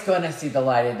 no, it's going to see the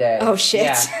light of day. Oh, shit.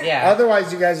 Yeah, yeah.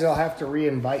 Otherwise, you guys will have to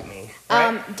re-invite me.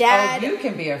 Right? Dad, Oh, you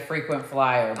can be a frequent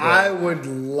flyer. Bill. I would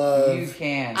love You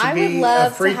can. I would be love a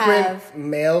to frequent have-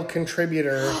 male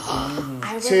contributor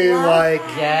I would to love like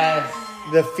Yes.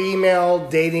 the female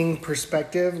dating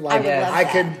perspective. Like would love I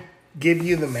that. could give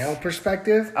you the male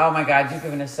perspective. Oh, my God, you've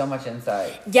given us so much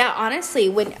insight. Yeah, honestly,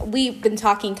 when we've been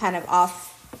talking kind of off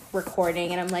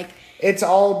recording, and I'm like, It's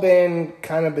all been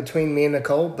kind of between me and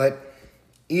Nicole, but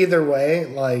either way,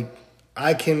 like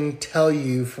I can tell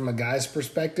you from a guy's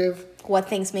perspective, what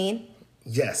things mean?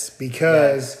 yes,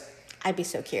 because I'd be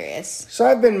so curious. so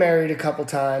I've been married a couple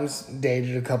times,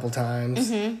 dated a couple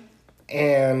times,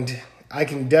 and I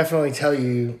can definitely tell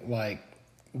you like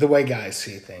the way guys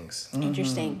see things.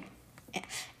 Interesting.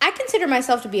 I consider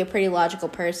myself to be a pretty logical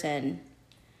person.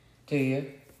 Do you?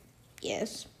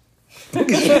 Yes.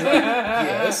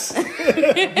 Yes.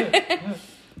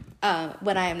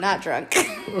 When I am not drunk.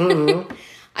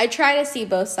 I try to see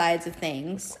both sides of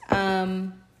things.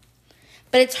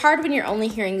 But it's hard when you're only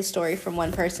hearing the story from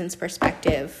one person's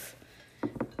perspective.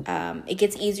 It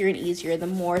gets easier and easier the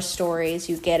more stories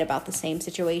you get about the same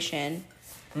situation.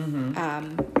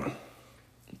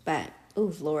 But,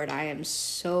 oh, Lord, I am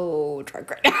so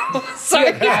drunk right now. Sorry.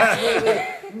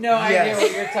 Absolutely no idea Yes.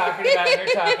 what you're talking about. You're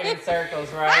talking in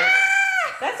circles, right?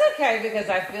 That's okay, because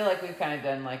I feel like we've kind of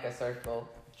done like a circle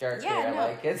jerk Yeah, here. no.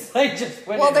 Like, it's like just...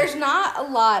 Well, there's not a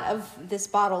lot of this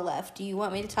bottle left. Do you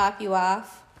want me to top you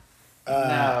off?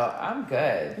 No, I'm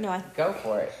good. No, Go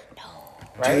for it. No.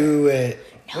 Right? Do it.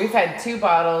 We've had 2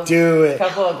 bottles. Do A it.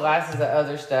 couple of glasses of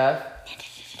other stuff.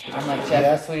 I'm like, Jeff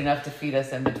was sweet enough to feed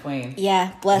us in between.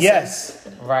 Yeah, bless him. Yes.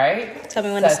 Right? Tell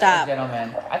me when Such to stop. a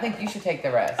gentleman. I think you should take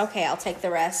the rest. Okay, I'll take the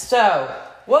rest. So,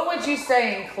 what would you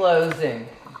say in closing?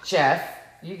 Jeff,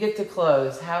 you get to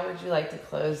close. How would you like to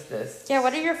close this? Yeah,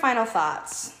 what are your final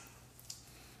thoughts?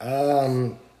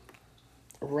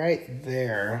 Right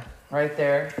there. Right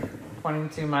there, pointing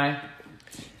to my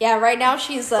Yeah, right now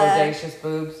she's audacious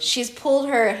boobs. she's pulled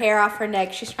her hair off her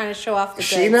neck. She's trying to show off the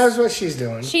She goods. knows what she's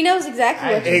doing. She knows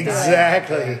exactly what she's doing.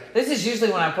 Exactly. This is usually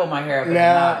when I pull my hair up.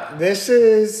 Now, this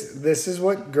is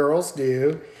what girls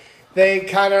do. They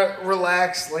kind of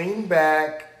relax, lean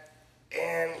back,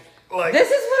 and like. This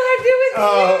is what I do with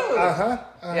you. Uh-huh.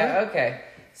 Yeah. Okay.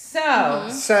 So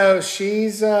So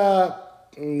she's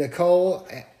Nicole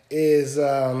is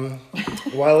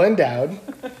well endowed,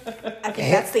 I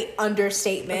think that's the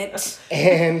understatement.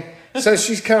 and so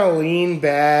she's kind of leaned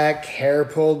back, hair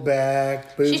pulled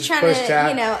back, boobs She's trying pushed to,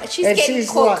 out. she's and getting she's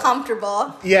quote like-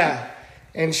 comfortable. Yeah,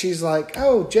 and she's like,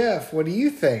 "Oh, Jeff, what do you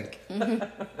think?"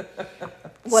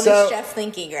 What So- is Jeff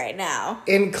thinking right now?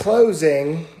 In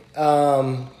closing,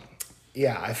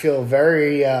 yeah, I feel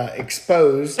very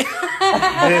exposed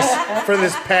for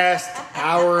this past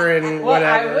hour and well,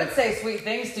 whatever. I would say sweet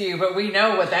things to you, but we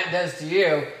know what that does to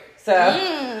you. So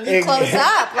You close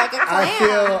up like a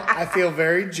clam. I feel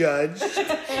very judged,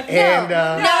 and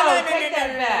No, take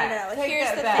that back. no. Take Here's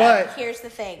that the back. thing. But- Here's the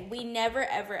thing. We never,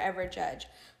 ever, ever judge.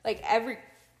 Like every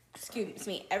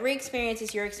experience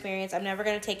is your experience. I'm never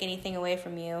gonna take anything away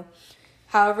from you.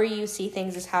 However you see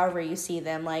things is however you see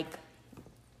them. Like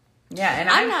yeah, and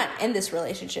I'm not in this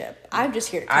relationship. I'm just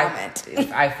here to comment.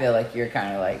 I feel like you're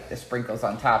kind of like the sprinkles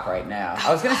on top right now.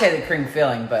 I was going to say the cream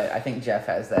filling, but I think Jeff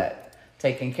has that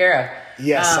taken care of.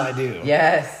 Yes, I do.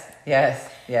 Yes.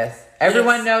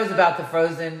 Everyone Yes. knows about the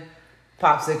frozen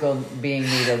popsicle being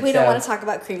needed. We don't so- want to talk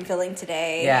about cream filling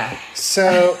today. Yeah.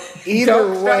 so either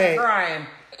Don't way, start crying.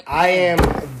 I am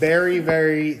very,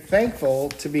 very thankful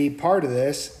to be part of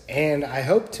this, and I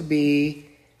hope to be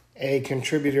a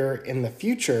contributor in the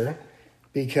future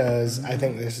because I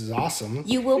think this is awesome.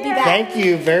 You will be back. Thank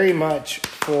you very much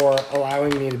for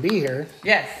allowing me to be here.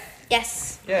 Yes.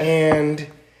 Yes. Yes. And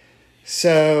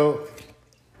so,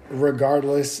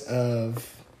 regardless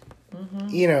of,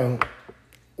 you know,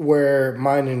 where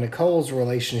mine and Nicole's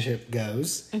relationship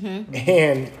goes,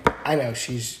 and I know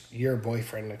she's your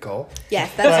boyfriend, Nicole.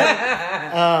 Yes,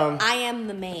 that's I am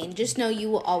the main. Just know you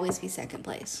will always be second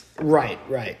place. Right.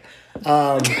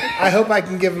 I hope I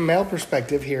can give a male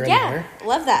perspective here and there.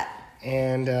 Love that.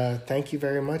 And thank you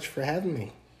very much for having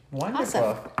me. Wonderful.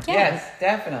 Awesome. Yeah. Yes,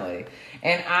 definitely.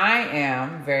 And I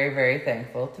am very, very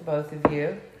thankful to both of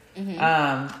you.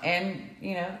 And,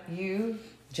 you know, you,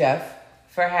 Jeff,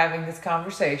 for having this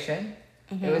conversation.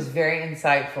 It was very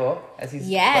insightful as he's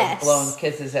like, blowing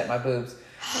kisses at my boobs.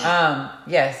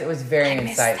 Yes, it was very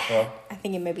insightful. I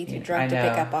think it may be too drunk to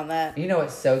pick up on that. You know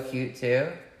what's so cute, too?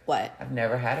 What? I've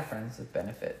never had a friends with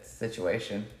benefits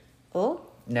situation. Oh?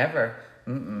 Never.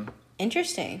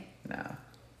 Interesting. No.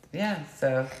 Yeah,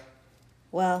 so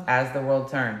Well, as the world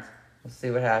turns, we'll see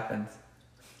what happens.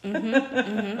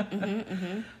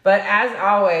 But as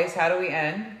always, how do we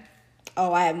end?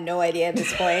 oh, I have no idea at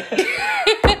this point.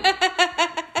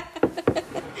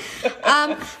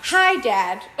 Hi,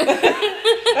 Dad.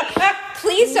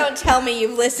 Please don't tell me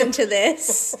you've listened to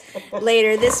this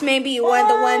later. This may be one of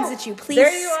the ones that you please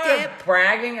there you skip. are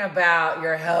bragging about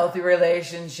your healthy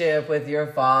relationship with your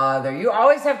father. You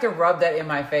always have to rub that in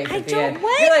my face at the end.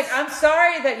 What? You're like, I'm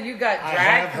sorry that you got I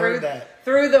dragged have heard that.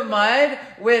 through the mud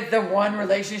with the one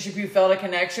relationship you felt a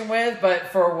connection with, but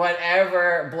for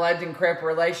whatever blood and crip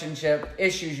relationship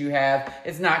issues you have,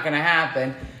 it's not going to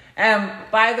happen. And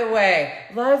by the way,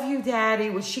 love you, Daddy.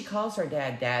 Well, she calls her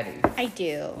dad Daddy. I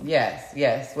do. Yes.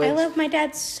 I love my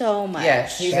dad so much.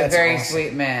 Yes, he's That's a very awesome.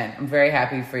 sweet man. I'm very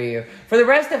happy for you. For the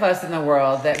rest of us in the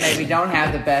world that maybe don't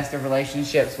have the best of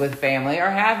relationships with family or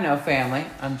have no family,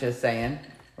 I'm just saying,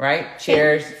 right?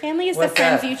 Cheers. Family is What's the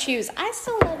friends up? you choose. I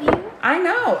still love you. I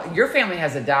know. Your family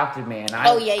has adopted me, and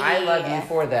I love you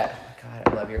for that. God,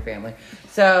 I love your family.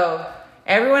 So,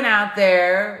 everyone out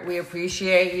there, we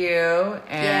appreciate you,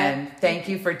 and thank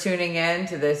you for tuning in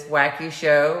to this wacky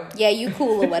show. Yeah, you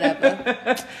cool or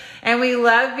whatever. And we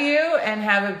love you, and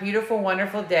have a beautiful,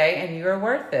 wonderful day, and you are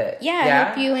worth it. Yeah, I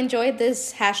hope you enjoyed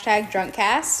this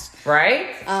 #drunkcast. Right?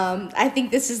 I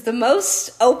think this is the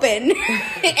most open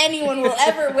anyone will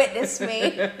ever witness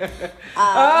me.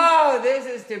 This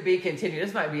is to be continued.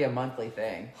 This might be a monthly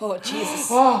thing. Oh, Jesus.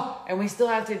 And we still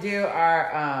have to do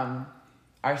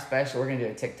our special. We're gonna do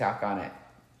a TikTok on it.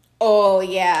 Oh,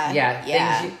 yeah.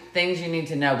 Yeah. Things you need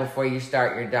to know before you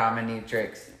start your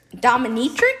dominatrix.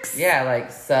 Dominatrix? Yeah,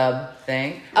 like sub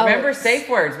thing. Oh. Remember safe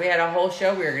words? We had a whole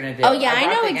show we were gonna do. Oh, yeah, I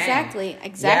about know the game. exactly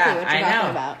what you're talking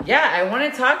about. Yeah, I want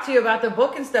to talk to you about the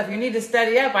book and stuff. You need to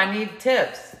study up. I need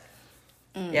tips.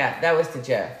 Yeah, that was to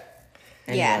Jeff.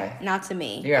 Anyway. Yeah, not to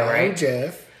me. Yeah, right. Oh,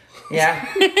 Jeff. Yeah.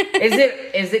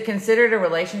 Is it considered a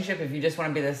relationship if you just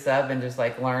want to be the sub and just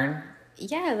like learn?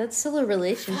 Yeah, that's still a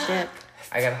relationship.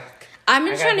 I I'm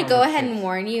just got trying to go homework ahead and tips.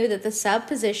 warn you that the sub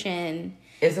position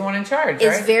Is the one in charge,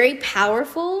 is right? very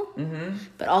powerful,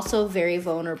 but also very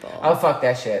vulnerable. Oh, fuck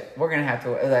that shit. We're gonna have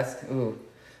to.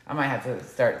 I might have to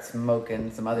start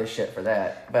smoking some other shit for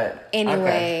that. But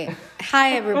Anyway, okay.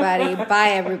 hi everybody, bye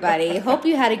everybody. Hope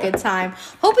you had a good time.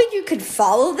 Hoping you could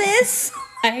follow this.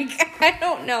 Like, I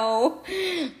don't know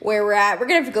where we're at. We're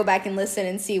gonna have to go back and listen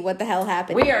and see what the hell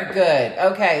happened. We are good.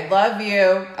 Okay, love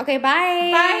you. Okay,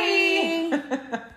 bye. Bye.